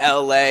in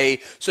L.A.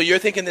 So you're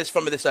thinking this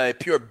from this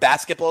pure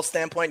basketball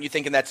standpoint? You're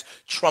thinking that's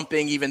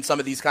trumping even some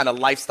of these kind of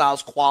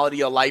lifestyles,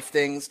 quality of life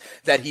things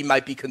that he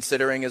might be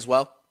considering as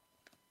well?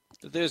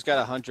 The dude's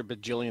got $100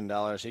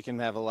 bajillion. He can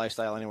have a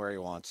lifestyle anywhere he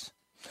wants.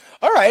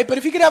 All right, but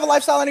if he could have a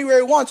lifestyle anywhere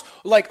he wants,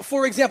 like,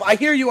 for example, I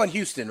hear you on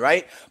Houston,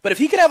 right? But if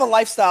he could have a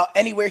lifestyle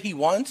anywhere he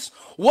wants,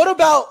 what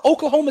about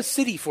Oklahoma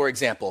City, for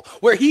example,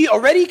 where he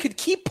already could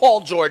keep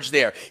Paul George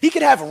there? He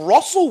could have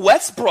Russell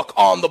Westbrook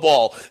on the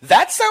ball.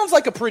 That sounds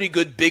like a pretty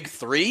good big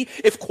three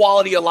if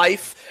quality of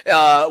life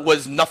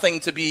was nothing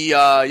to be,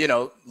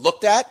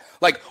 looked at.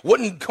 Like,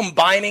 wouldn't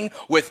combining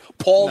with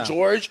Paul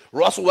George,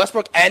 Russell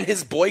Westbrook, and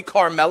his boy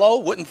Carmelo,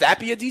 wouldn't that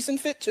be a decent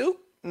fit too?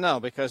 No,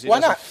 because he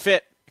doesn't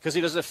fit. Because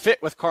he doesn't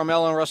fit with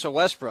Carmelo and Russell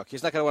Westbrook.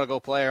 He's not going to want to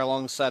go play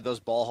alongside those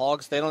ball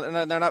hogs. They're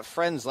not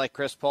friends like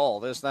Chris Paul.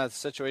 There's not a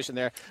situation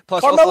there. Plus,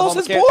 Carmelo's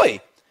his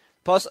boy.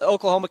 Plus,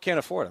 Oklahoma can't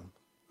afford him.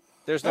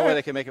 There's no way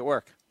they can make it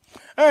work.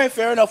 All right,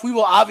 fair enough. We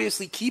will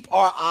obviously keep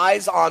our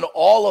eyes on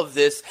all of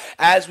this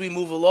as we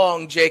move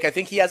along, Jake. I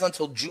think he has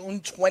until June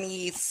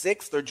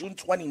 26th or June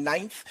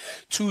 29th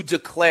to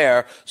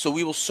declare, so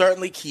we will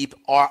certainly keep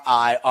our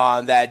eye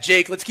on that.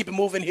 Jake, let's keep it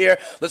moving here.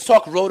 Let's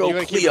talk Roto You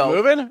want to keep it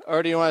moving,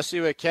 or do you want to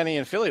see what Kenny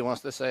and Philly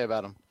wants to say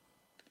about him?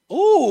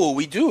 Ooh,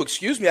 we do.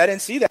 Excuse me. I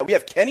didn't see that. We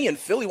have Kenny and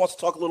Philly wants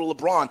to talk a little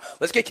LeBron.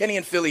 Let's get Kenny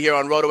and Philly here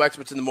on Roto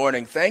Experts in the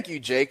Morning. Thank you,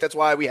 Jake. That's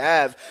why we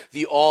have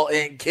the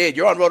All-In Kid.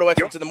 You're on Roto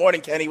Experts in the Morning,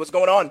 Kenny. What's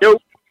going on?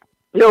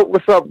 Yo,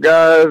 what's up,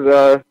 guys?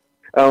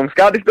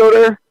 Scotty still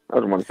there? I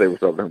just want to say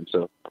what's up to him,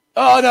 so.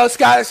 Oh, no,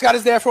 Scott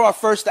is there for our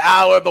first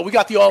hour, but we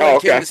got the All-In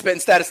Kid, the spitting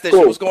statistician.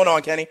 Cool. What's going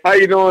on, Kenny? How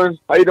you doing,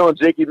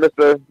 Jakey,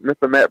 Mr.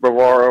 Matt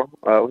Bavaro?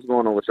 What's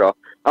going on with y'all?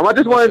 I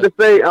just wanted to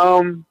say,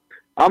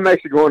 I'm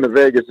actually going to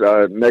Vegas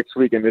next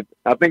week, and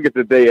I think it's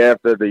the day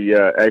after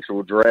the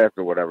actual draft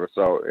or whatever.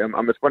 So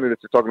it's funny that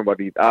you're talking about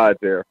these odds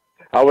there.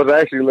 I was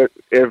actually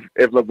if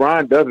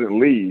LeBron doesn't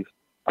leave,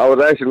 I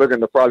was actually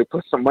looking to probably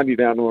put some money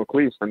down on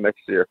Cleveland for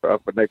next year for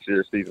next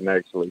year's season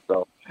actually.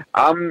 So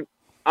I'm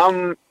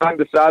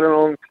undecided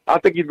on. I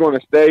think he's going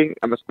to stay.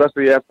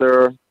 Especially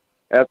after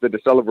the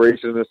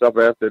celebrations and stuff,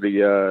 after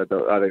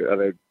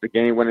the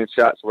game-winning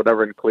shots,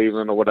 whatever in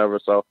Cleveland or whatever.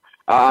 So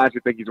I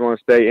honestly think he's going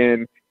to stay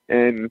in.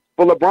 And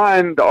for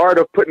LeBron, the art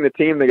of putting a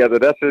team together,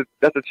 that's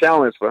a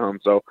challenge for him.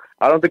 So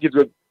I don't think he's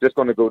just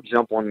going to go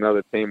jump on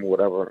another team or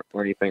whatever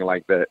or anything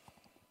like that.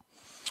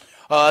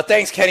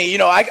 Thanks, Kenny.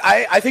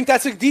 I think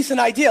that's a decent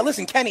idea.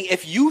 Listen, Kenny,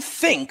 if you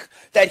think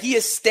that he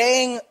is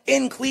staying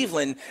in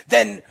Cleveland,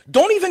 then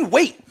don't even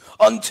wait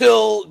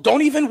until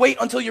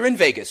you're in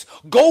Vegas.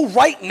 Go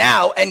right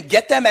now and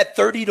get them at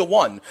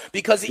 30-1.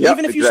 Because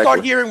even if you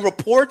start hearing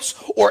reports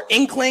or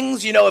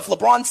inklings, if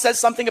LeBron says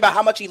something about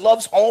how much he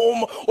loves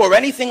home or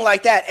anything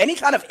like that, any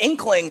kind of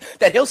inkling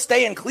that he'll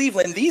stay in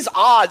Cleveland, these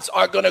odds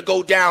are going to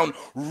go down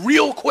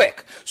real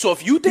quick. So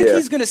if you think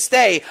he's going to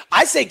stay,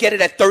 I say get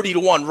it at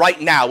 30-1 right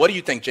now. What do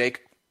you think,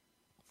 Jake?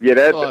 Yeah,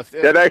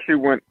 that actually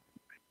went.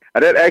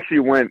 That actually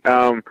went.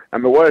 It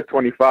was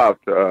 25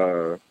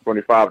 to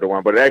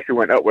 1, but it actually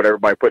went up with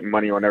everybody putting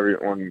money on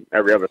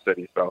every other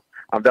city. So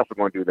I'm definitely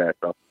going to do that.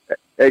 So,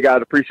 hey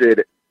guys, appreciate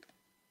it.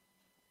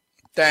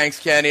 Thanks,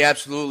 Kenny.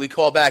 Absolutely.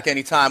 Call back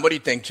anytime. What do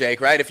you think, Jake?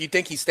 Right? If you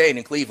think he's staying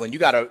in Cleveland, you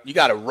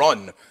gotta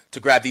run to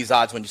grab these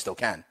odds when you still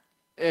can.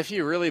 If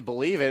you really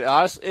believe it,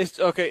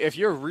 it's okay. If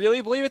you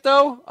really believe it,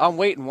 though, I'm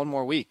waiting one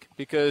more week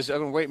because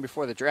I'm waiting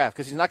before the draft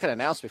because he's not going to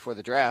announce before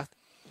the draft.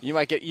 You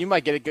might get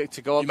it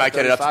to go up. You might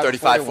get it up to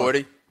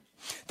 35-40.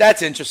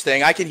 That's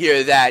interesting. I can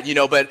hear that,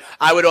 but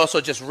I would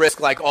also just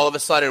risk all of a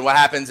sudden what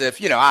happens if,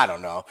 I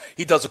don't know,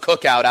 he does a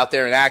cookout out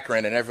there in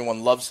Akron and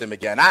everyone loves him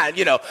again. I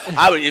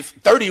would, if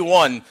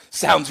 31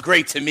 sounds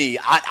great to me,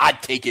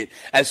 I'd take it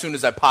as soon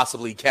as I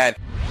possibly can.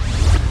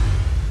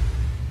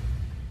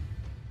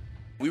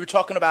 We were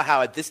talking about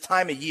how at this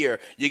time of year,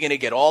 you're going to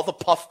get all the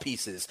puff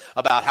pieces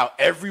about how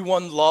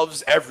everyone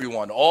loves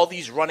everyone. All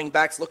these running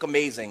backs look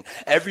amazing.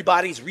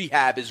 Everybody's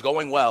rehab is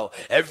going well.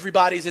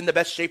 Everybody's in the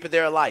best shape of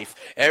their life.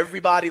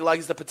 Everybody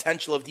likes the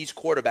potential of these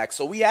quarterbacks.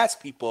 So we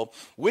asked people,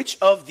 which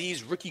of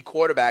these rookie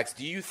quarterbacks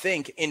do you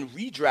think in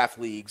redraft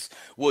leagues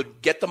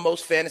would get the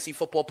most fantasy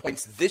football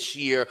points this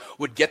year,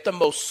 would get the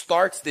most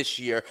starts this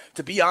year?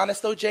 To be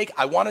honest, though, Jake,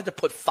 I wanted to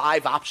put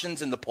 5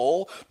 options in the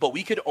poll, but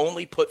we could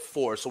only put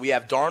 4. So we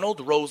have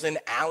Darnold, Rosen,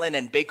 Allen,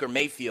 and Baker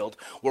Mayfield.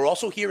 We're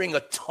also hearing a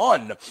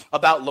ton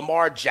about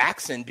Lamar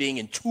Jackson being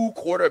in 2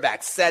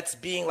 quarterback sets,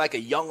 being like a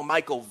young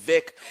Michael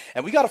Vick.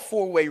 And we got a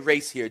 4-way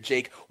race here,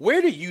 Jake.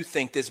 Where do you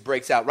think this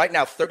breaks out? Right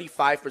now,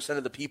 35%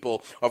 of the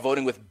people are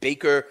voting with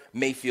Baker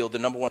Mayfield, the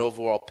number 1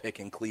 overall pick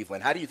in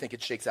Cleveland. How do you think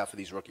it shakes out for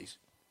these rookies?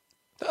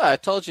 I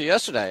told you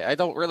yesterday, I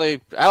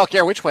don't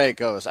care which way it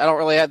goes.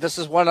 This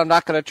is one I'm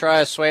not going to try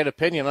to sway an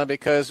opinion on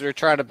because we're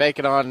trying to bake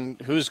it on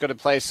who's going to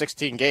play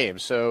 16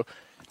 games. So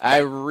I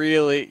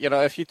really,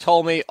 if you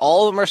told me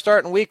all of them are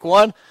starting week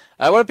 1,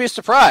 I wouldn't be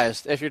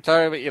surprised. If you're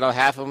talking about,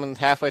 half of them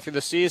halfway through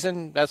the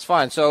season, that's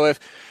fine. So if,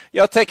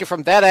 take it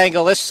from that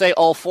angle, let's say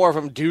all 4 of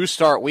them do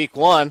start week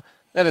 1,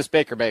 then it's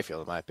Baker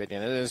Mayfield, in my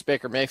opinion. It is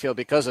Baker Mayfield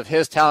because of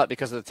his talent,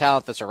 because of the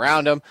talent that's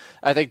around him.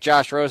 I think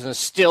Josh Rosen is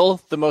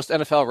still the most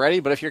NFL ready,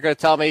 but if you're going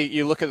to tell me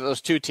you look at those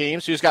 2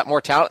 teams, who's got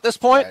more talent at this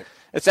point? Right.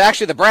 It's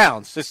actually the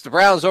Browns. It's the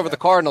Browns over the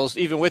Cardinals,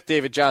 even with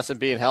David Johnson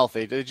being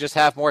healthy. They just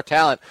have more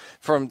talent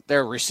from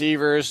their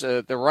receivers.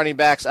 The running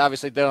backs,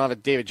 obviously, they don't have a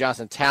David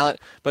Johnson talent,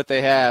 but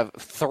they have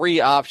 3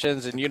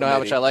 options, and you know how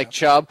much I like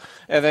Chubb.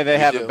 And then they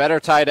have a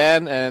better tight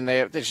end, and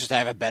they just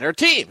have a better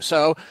team.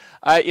 So,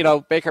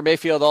 Baker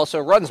Mayfield also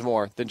runs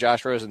more than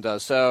Josh Rosen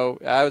does. So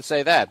I would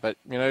say that. But,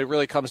 it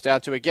really comes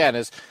down to, again,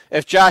 is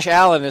if Josh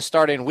Allen is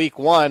starting week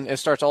 1 and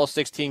starts all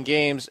 16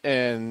 games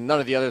and none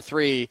of the other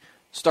 3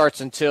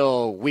 starts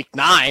until week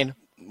 9,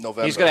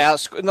 November. He's going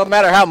to no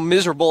matter how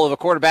miserable of a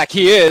quarterback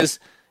he is,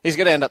 he's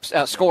going to end up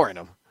outscoring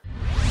him.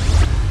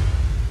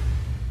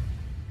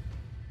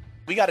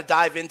 We got to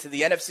dive into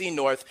the NFC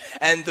North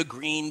and the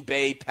Green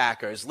Bay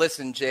Packers.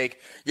 Listen, Jake,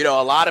 a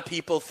lot of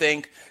people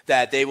think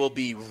that they will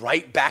be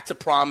right back to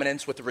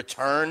prominence with the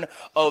return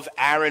of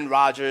Aaron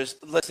Rodgers.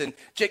 Listen,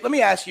 Jake, let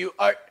me ask you,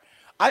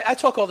 I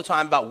talk all the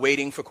time about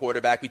waiting for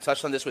quarterback. We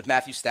touched on this with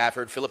Matthew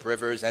Stafford, Phillip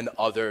Rivers, and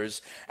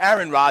others.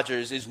 Aaron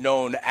Rodgers is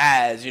known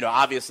as,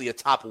 obviously a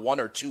top 1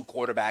 or 2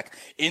 quarterback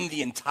in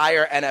the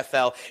entire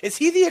NFL. Is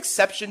he the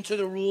exception to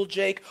the rule,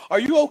 Jake? Are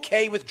you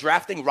okay with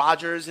drafting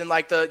Rodgers in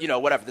like the,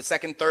 the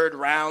second, third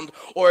round?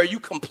 Or are you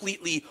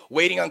completely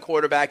waiting on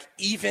quarterback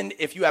even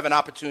if you have an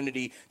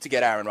opportunity to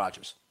get Aaron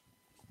Rodgers?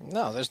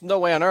 No, there's no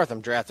way on earth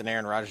I'm drafting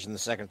Aaron Rodgers in the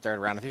second, third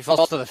round. If he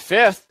falls to the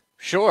 5th,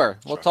 sure,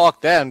 we'll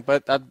talk then,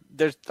 but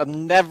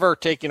I'm never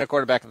taking a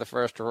quarterback in the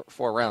first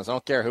 4 rounds. I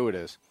don't care who it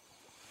is.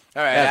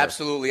 All right,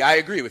 absolutely. I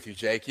agree with you,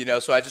 Jake.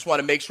 So I just want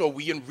to make sure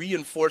we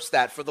reinforce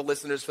that for the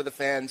listeners, for the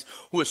fans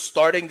who are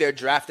starting their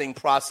drafting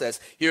process.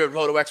 Here at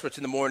RotoExperts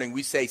in the morning,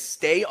 we say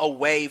stay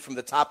away from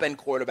the top-end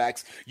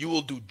quarterbacks. You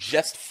will do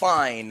just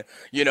fine,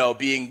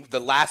 being the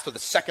last or the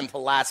second to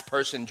last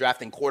person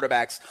drafting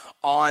quarterbacks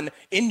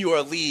in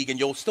your league, and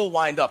you'll still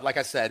wind up, like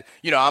I said,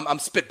 I'm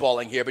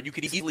spitballing here, but you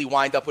could easily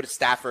wind up with a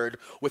Stafford,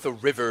 with a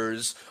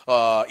Rivers,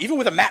 even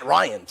with a Matt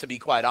Ryan, to be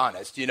quite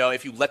honest,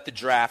 if you let the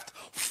draft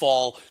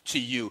fall to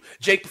you.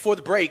 Jake, before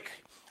the break,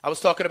 I was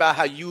talking about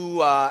how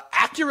you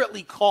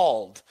accurately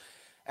called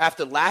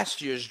after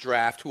last year's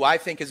draft, who I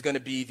think is going to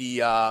be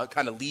the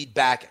kind of lead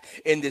back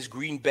in this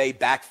Green Bay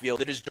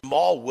backfield. It is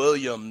Jamal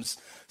Williams,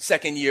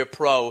 second-year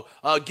pro.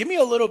 Give me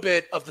a little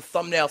bit of the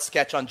thumbnail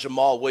sketch on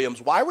Jamal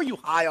Williams. Why were you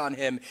high on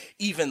him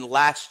even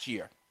last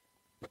year?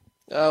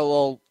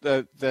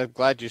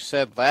 Glad you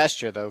said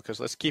last year, though, because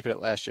let's keep it at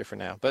last year for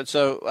now. But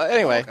so,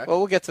 anyway,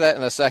 we'll get to that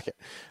in a second.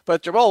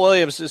 But Jamal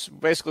Williams is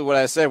basically what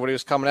I said when he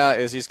was coming out,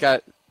 is he's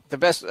got the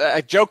best. I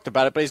joked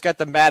about it, but he's got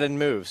the Madden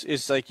moves.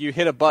 It's like you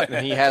hit a button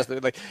and he has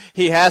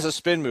he has a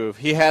spin move.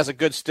 He has a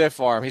good stiff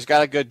arm. He's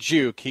got a good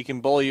juke. He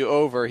can bowl you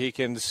over. He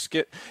can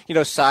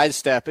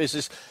sidestep.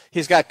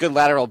 He's got good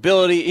lateral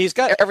ability. He's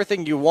got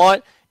everything you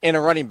want in a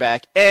running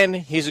back, and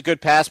he's a good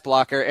pass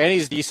blocker, and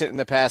he's decent in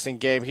the passing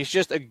game. He's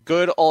just a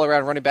good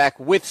all-around running back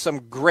with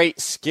some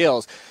great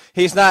skills.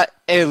 He's not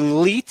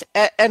elite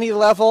at any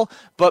level,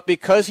 but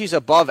because he's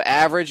above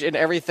average in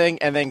everything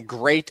and then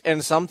great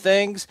in some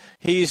things,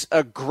 he's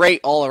a great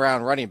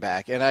all-around running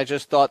back. And I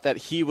just thought that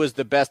he was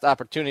the best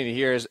opportunity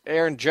here. As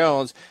Aaron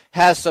Jones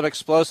has some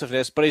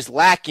explosiveness, but he's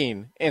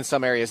lacking in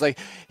some areas. Like,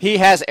 he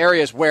has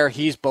areas where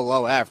he's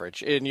below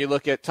average. And you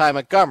look at Ty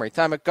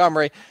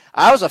Montgomery.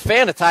 I was a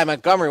fan of Ty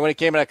Montgomery when he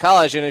came into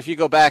college, and if you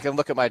go back and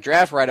look at my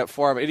draft write-up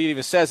for him, it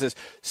even says is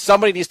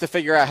somebody needs to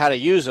figure out how to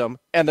use him,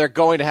 and they're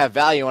going to have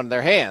value on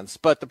their hands.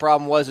 But the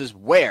problem is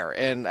where.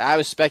 And I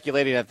was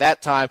speculating at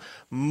that time,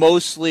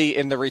 mostly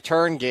in the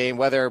return game,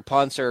 whether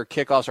punts or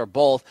kickoffs or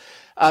both.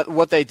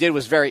 what they did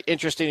was very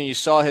interesting, and you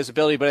saw his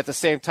ability. But at the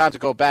same time, to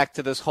go back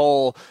to this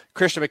whole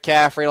Christian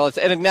McCaffrey and all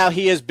that, and now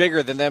he is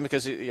bigger than them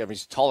because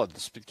he's taller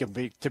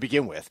to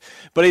begin with.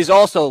 But he's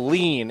also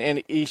lean,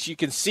 and you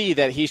can see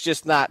that he's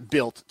just not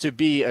built to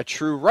be a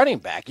true running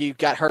back. He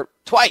got hurt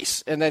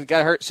twice and then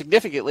got hurt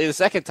significantly the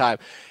second time.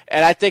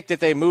 And I think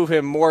that they move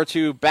him more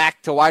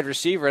back to wide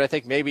receiver. And I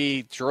think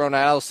maybe Jerome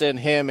Allison,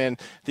 him,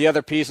 and the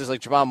other pieces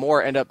like Jamal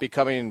Moore end up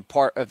becoming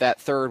part of that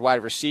third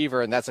wide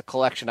receiver. And that's a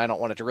collection I don't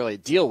want it to really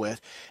deal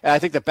with. And I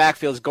think the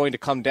backfield is going to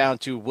come down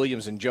to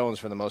Williams and Jones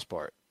for the most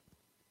part.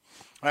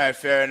 All right,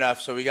 fair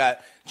enough. So we got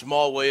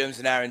Jamal Williams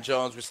and Aaron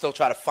Jones. We're still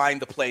trying to find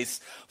the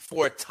place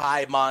for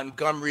Ty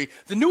Montgomery.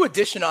 The new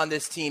addition on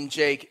this team,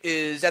 Jake,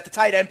 is at the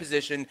tight end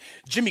position,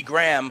 Jimmy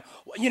Graham.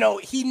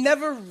 He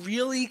never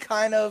really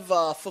kind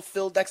of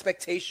fulfilled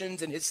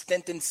expectations in his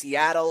stint in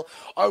Seattle.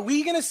 Are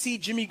we going to see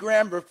Jimmy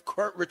Graham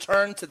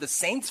return to the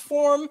Saints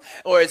form,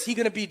 or is he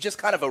going to be just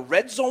kind of a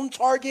red zone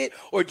target,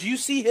 or do you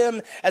see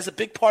him as a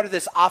big part of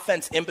this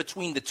offense in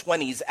between the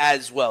 20s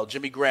as well?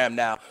 Jimmy Graham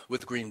now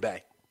with Green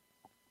Bay.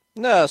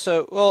 No,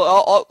 so,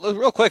 I'll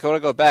real quick, I want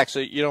to go back. So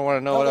you don't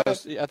want to know what I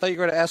thought you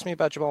were going to ask me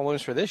about Jamal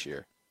Williams for this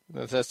year.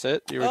 That's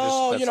it?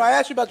 I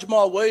asked you about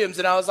Jamal Williams,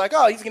 and I was like,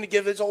 he's going to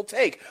give his whole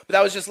take. But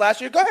that was just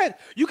last year. Go ahead.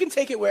 You can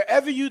take it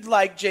wherever you'd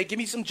like, Jake. Give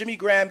me some Jimmy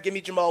Graham. Give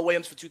me Jamal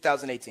Williams for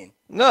 2018.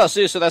 No,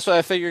 see, so that's what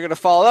I figure you're going to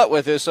follow up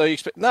with.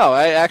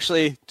 I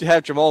actually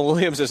have Jamal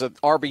Williams as an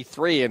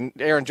RB3, and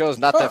Aaron Jones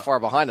not that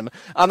far behind him.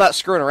 I'm not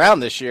screwing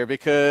around this year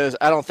because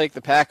I don't think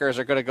the Packers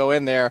are going to go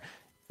in there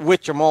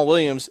with Jamal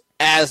Williams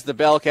as the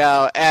bell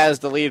cow, as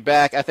the lead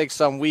back. I think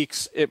some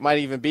weeks it might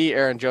even be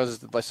Aaron Jones.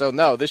 So,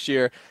 no, this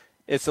year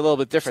it's a little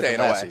bit different than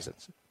last season.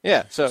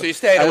 Yeah, so you're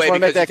staying away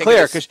because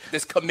you think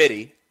this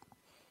committee.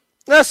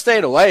 Not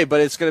staying away, but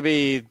it's going to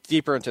be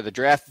deeper into the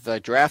draft if I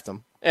draft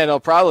them. And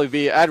it'll probably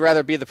be – I'd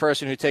rather be the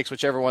person who takes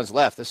whichever one's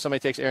left. If somebody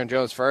takes Aaron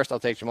Jones first,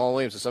 I'll take Jamal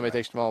Williams. If somebody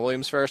takes Jamal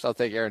Williams first, I'll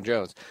take Aaron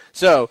Jones.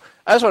 So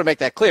I just want to make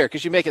that clear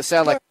because you make it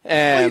sound like –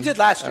 well, you did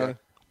last year.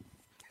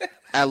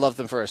 I loved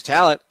him for his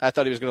talent. I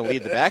thought he was going to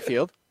lead the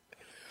backfield.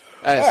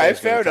 All right,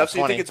 fair enough. So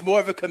you think it's more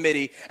of a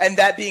committee. And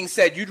that being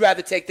said, you'd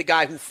rather take the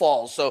guy who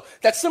falls. So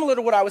that's similar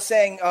to what I was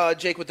saying,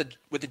 Jake, with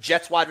the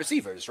Jets wide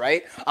receivers,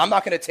 right? I'm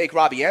not going to take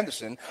Robbie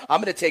Anderson.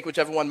 I'm going to take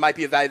whichever one might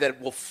be a value that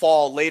will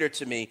fall later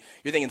to me.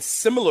 You're thinking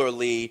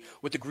similarly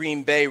with the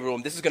Green Bay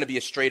room. This is going to be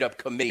a straight-up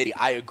committee.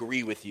 I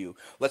agree with you.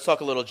 Let's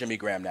talk a little Jimmy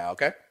Graham now,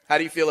 okay? How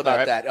do you feel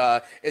about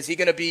that? Is he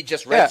going to be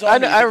just red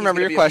zone? I remember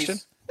your question.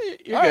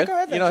 You're good. Go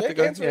ahead, you don't have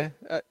to go.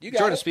 Yeah.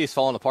 Jordan Spieth's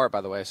falling apart,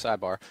 by the way.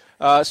 Sidebar.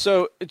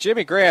 So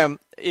Jimmy Graham,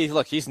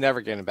 he's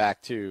never getting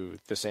back to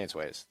the Saints'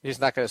 ways.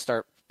 He's not going to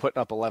start putting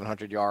up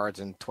 1,100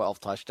 yards and 12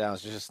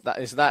 touchdowns.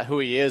 It's not who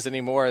he is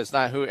anymore. It's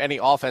not who any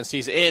offense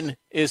he's in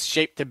is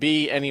shaped to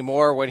be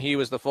anymore. When he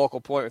was the focal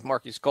point with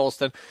Marquise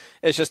Colston,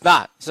 it's just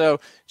not. So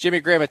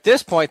Jimmy Graham at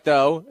this point,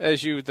 though,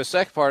 the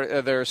second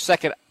part, their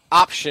second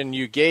option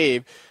you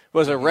gave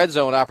was a red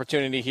zone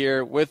opportunity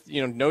here with,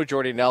 no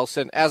Jordy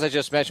Nelson. As I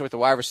just mentioned with the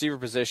wide receiver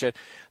position,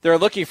 they're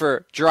looking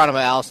for Geronimo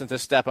Allison to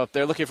step up.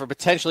 They're looking for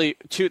potentially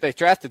they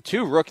drafted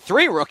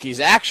three rookies,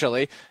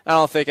 actually. I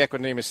don't think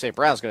Equanimeous St.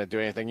 Brown's going to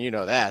do anything. You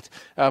know that.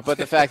 But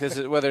the fact is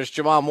that whether it's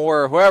Jamal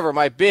Moore or whoever it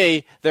might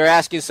be, they're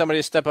asking somebody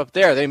to step up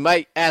there. They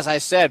might, as I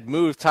said,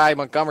 move Ty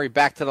Montgomery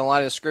back to the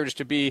line of scrimmage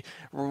to be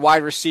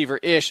wide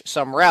receiver-ish,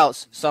 some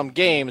routes, some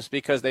games,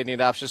 because they need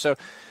options. So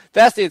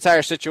that's the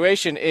entire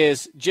situation.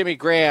 Is Jimmy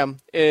Graham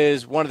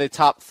is one of the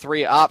top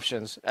three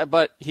options,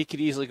 but he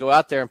could easily go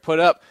out there and put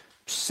up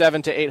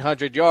 700 to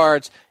 800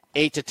 yards,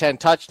 8 to 10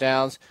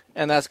 touchdowns,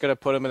 and that's going to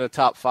put him in the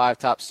top 5,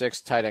 top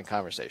 6 tight end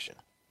conversation.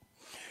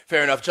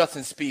 Fair enough.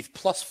 Justin Spieth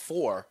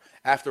 +4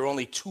 after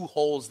only 2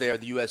 holes there at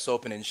the U.S.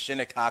 Open in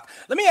Shinnecock.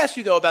 Let me ask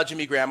you, though, about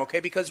Jimmy Graham,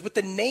 okay? Because with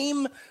the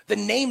name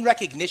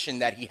recognition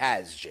that he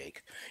has,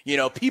 Jake,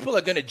 people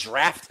are going to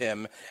draft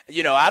him,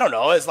 I don't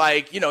know, as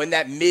like, in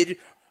that mid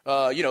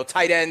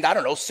tight end, I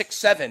don't know, 6,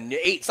 7,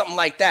 8, something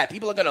like that.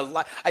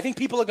 I think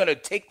people are going to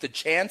take the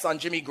chance on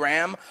Jimmy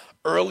Graham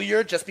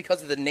earlier just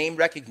because of the name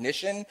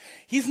recognition.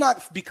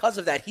 Because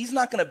of that, he's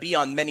not going to be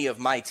on many of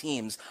my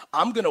teams.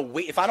 I'm going to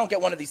wait. If I don't get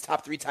one of these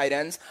top 3 tight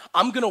ends,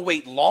 I'm going to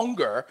wait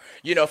longer,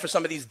 for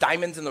some of these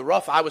diamonds in the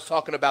rough. I was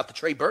talking about the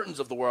Trey Burtons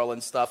of the world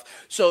and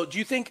stuff. So do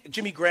you think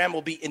Jimmy Graham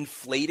will be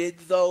inflated,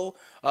 though,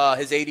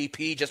 his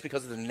ADP, just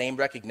because of the name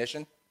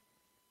recognition?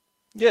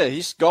 Yeah,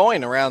 he's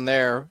going around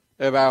there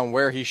about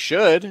where he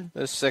should,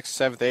 the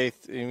 6th, 7th,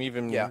 8th, and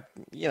even,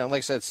 like I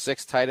said,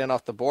 6th tight end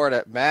off the board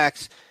at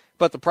max.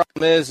 But the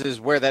problem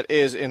is where that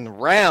is in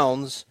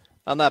rounds.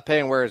 I'm not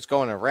paying where it's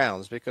going in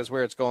rounds because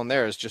where it's going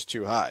there is just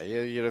too high.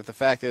 The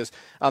fact is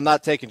I'm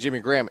not taking Jimmy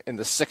Graham in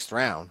the 6th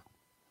round.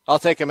 I'll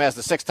take him as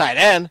the 6th tight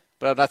end,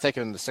 but I'm not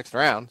taking him in the 6th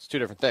round. It's two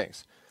different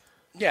things.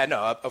 Yeah,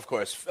 no, of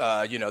course.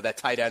 That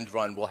tight end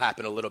run will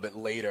happen a little bit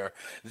later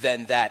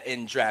than that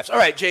in drafts. All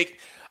right, Jake.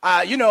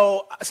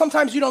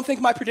 Sometimes you don't think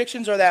my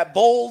predictions are that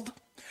bold.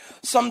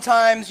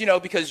 Sometimes,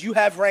 because you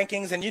have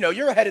rankings and,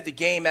 you're ahead of the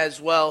game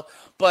as well.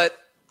 But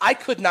I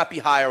could not be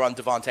higher on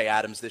Devontae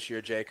Adams this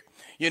year, Jake.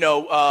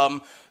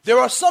 there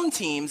are some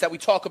teams that we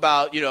talk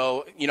about,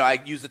 I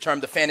use the term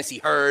the fantasy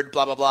herd,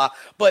 blah, blah, blah.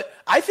 But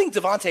I think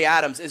Davante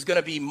Adams is going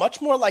to be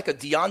much more like a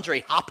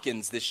DeAndre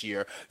Hopkins this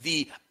year,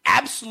 the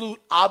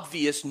absolute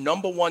obvious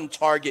number one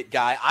target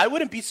guy. I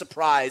wouldn't be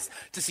surprised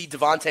to see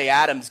Davante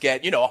Adams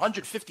get,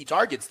 150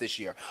 targets this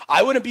year.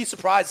 I wouldn't be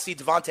surprised to see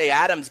Davante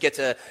Adams get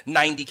to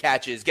 90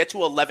 catches, get to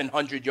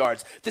 1,100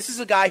 yards. This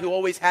is a guy who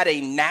always had a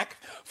knack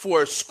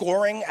for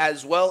scoring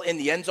as well in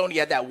the end zone. He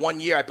had that 1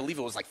 year, I believe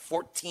it was like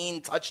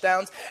 14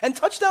 touchdowns. And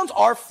touchdowns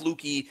are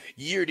fluky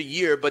year to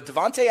year, but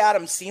Davante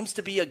Adams seems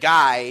to be a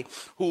guy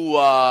who,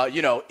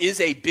 is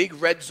a big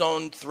red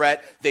zone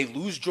threat. They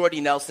lose Jordy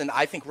Nelson.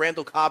 I think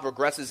Randall Cobb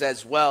regresses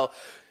as well.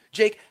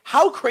 Jake,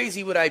 how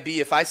crazy would I be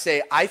if I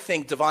say I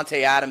think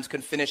Davante Adams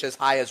can finish as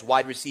high as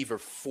wide receiver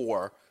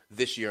 4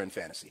 this year in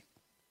fantasy?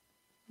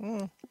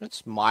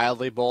 It's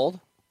mildly bold.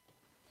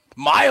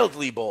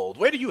 Mildly bold.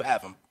 Where do you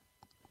have him?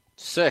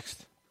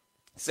 6th.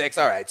 6.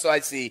 All right. So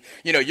I see,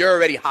 you're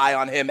already high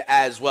on him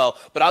as well.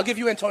 But I'll give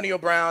you Antonio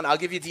Brown. I'll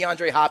give you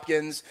DeAndre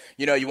Hopkins.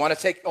 You want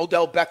to take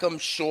Odell Beckham?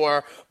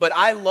 Sure. But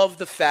I love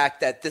the fact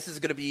that this is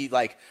going to be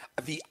like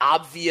the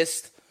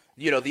obvious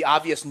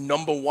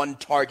number one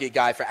target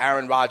guy for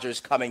Aaron Rodgers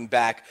coming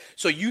back.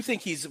 So you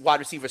think he's wide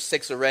receiver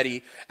 6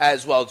 already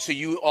as well. So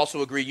you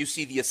also agree you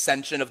see the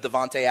ascension of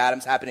Davante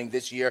Adams happening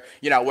this year.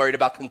 You're not worried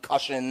about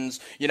concussions.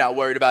 You're not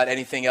worried about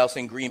anything else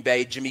in Green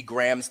Bay. Jimmy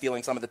Graham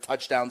stealing some of the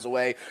touchdowns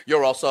away.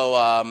 You're also,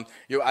 I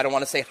don't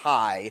want to say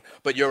high,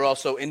 but you're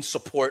also in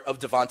support of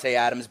Davante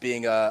Adams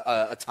being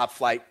a top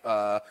flight,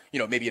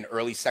 maybe an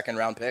early second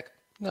round pick.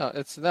 No,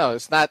 it's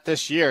not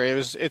this year.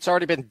 It's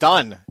already been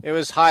done. It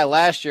was high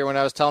last year when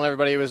I was telling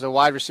everybody it was a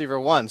wide receiver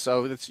 1.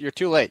 So you're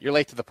too late. You're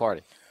late to the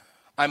party.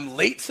 I'm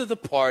late to the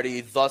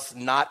party, thus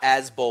not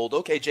as bold.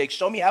 Okay, Jake,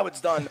 show me how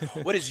it's done.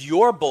 What is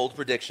your bold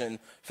prediction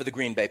for the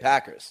Green Bay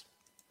Packers?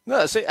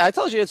 No, see, I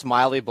told you it's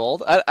mildly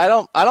bold. I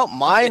don't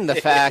mind the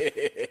fact.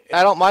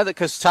 I don't mind it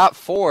because top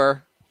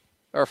 4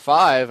 or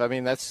 5. I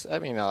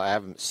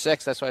have him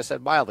 6. That's why I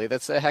said mildly.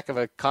 That's a heck of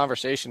a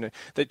conversation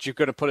that you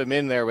could have put him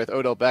in there with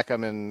Odell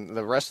Beckham and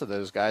the rest of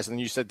those guys.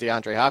 And you said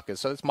DeAndre Hopkins.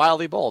 So it's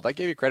mildly bold. I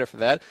gave you credit for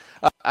that.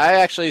 I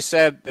actually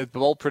said the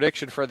bold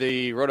prediction for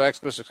the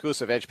RotoExperts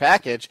exclusive Edge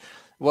package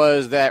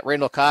was that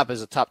Randall Cobb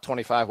is a top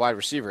 25 wide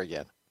receiver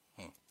again.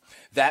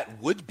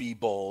 That would be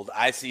bold.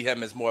 I see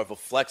him as more of a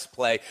flex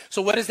play.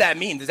 So what does that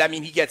mean? Does that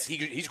mean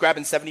he's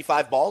grabbing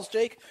 75 balls,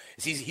 Jake?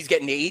 He's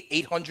getting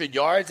 800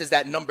 yards? Is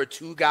that number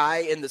 2 guy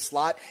in the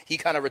slot? He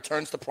kind of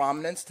returns to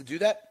prominence to do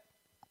that?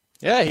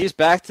 Yeah, he's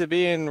back to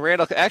being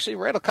Randall. Actually,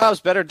 Randall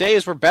Cobb's better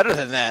days were better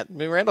than that. I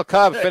mean, Randall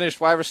Cobb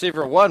finished wide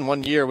receiver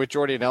 1 year with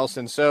Jordy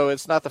Nelson, so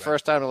it's not the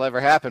first time it'll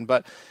ever happen.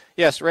 But,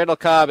 yes, Randall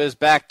Cobb is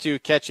back to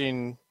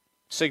catching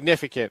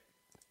significant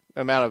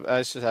amount of. I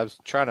was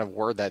trying to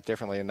word that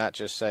differently and not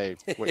just say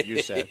what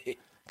you said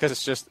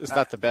because it's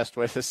not the best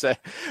way to say.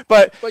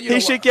 But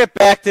he should get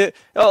back to.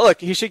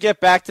 He should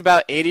get back to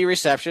about 80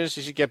 receptions.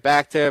 He should get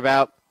back to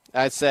about,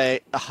 I'd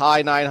say, a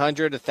high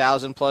 900,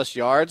 1,000 plus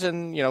yards.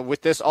 And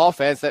with this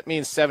offense, that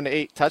means 7 to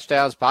 8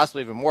 touchdowns,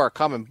 possibly even more, are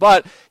coming.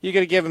 But you're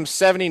going to give him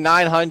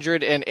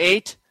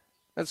 7,908.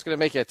 That's going to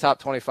make you a top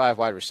 25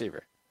 wide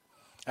receiver.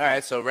 All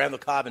right, so Randall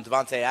Cobb and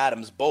Davante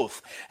Adams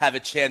both have a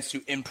chance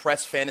to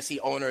impress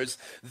fantasy owners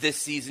this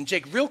season.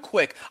 Jake, real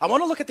quick, I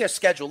want to look at their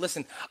schedule.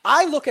 Listen,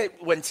 I look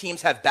at when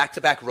teams have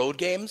back-to-back road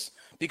games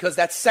because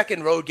that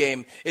second road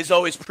game is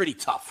always pretty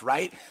tough,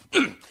 right?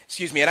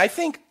 Excuse me. And I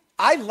think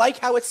I like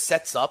how it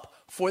sets up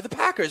for the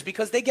Packers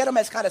because they get them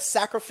as kind of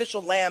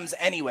sacrificial lambs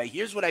anyway.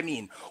 Here's what I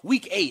mean.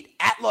 Week 8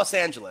 at Los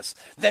Angeles.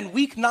 Then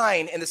week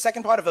 9 in the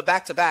second part of a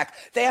back-to-back,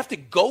 they have to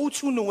go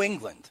to New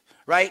England.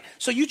 Right?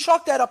 So you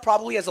chalk that up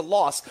probably as a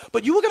loss,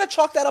 but you were going to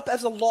chalk that up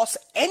as a loss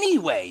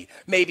anyway,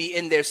 maybe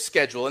in their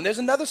schedule. And there's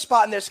another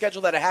spot in their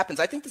schedule that it happens.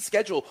 I think the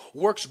schedule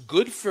works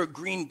good for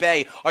Green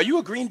Bay. Are you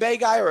a Green Bay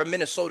guy or a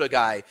Minnesota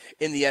guy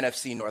in the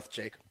NFC North,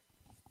 Jake?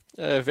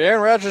 If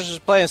Aaron Rodgers is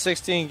playing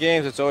 16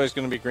 games, it's always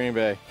going to be Green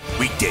Bay.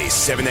 Weekdays,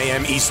 7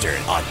 a.m.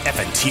 Eastern on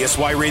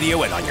FNTSY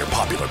Radio and on your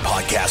popular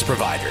podcast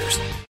providers.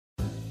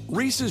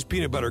 Reese's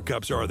Peanut Butter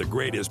Cups are the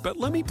greatest, but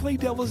let me play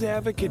devil's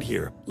advocate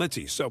here. Let's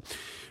see. So,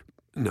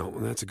 no,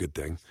 that's a good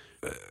thing.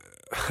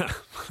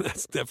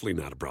 That's definitely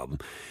not a problem.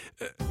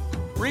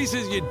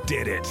 Reese's, you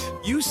did it.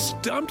 You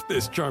stumped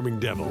this charming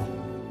devil.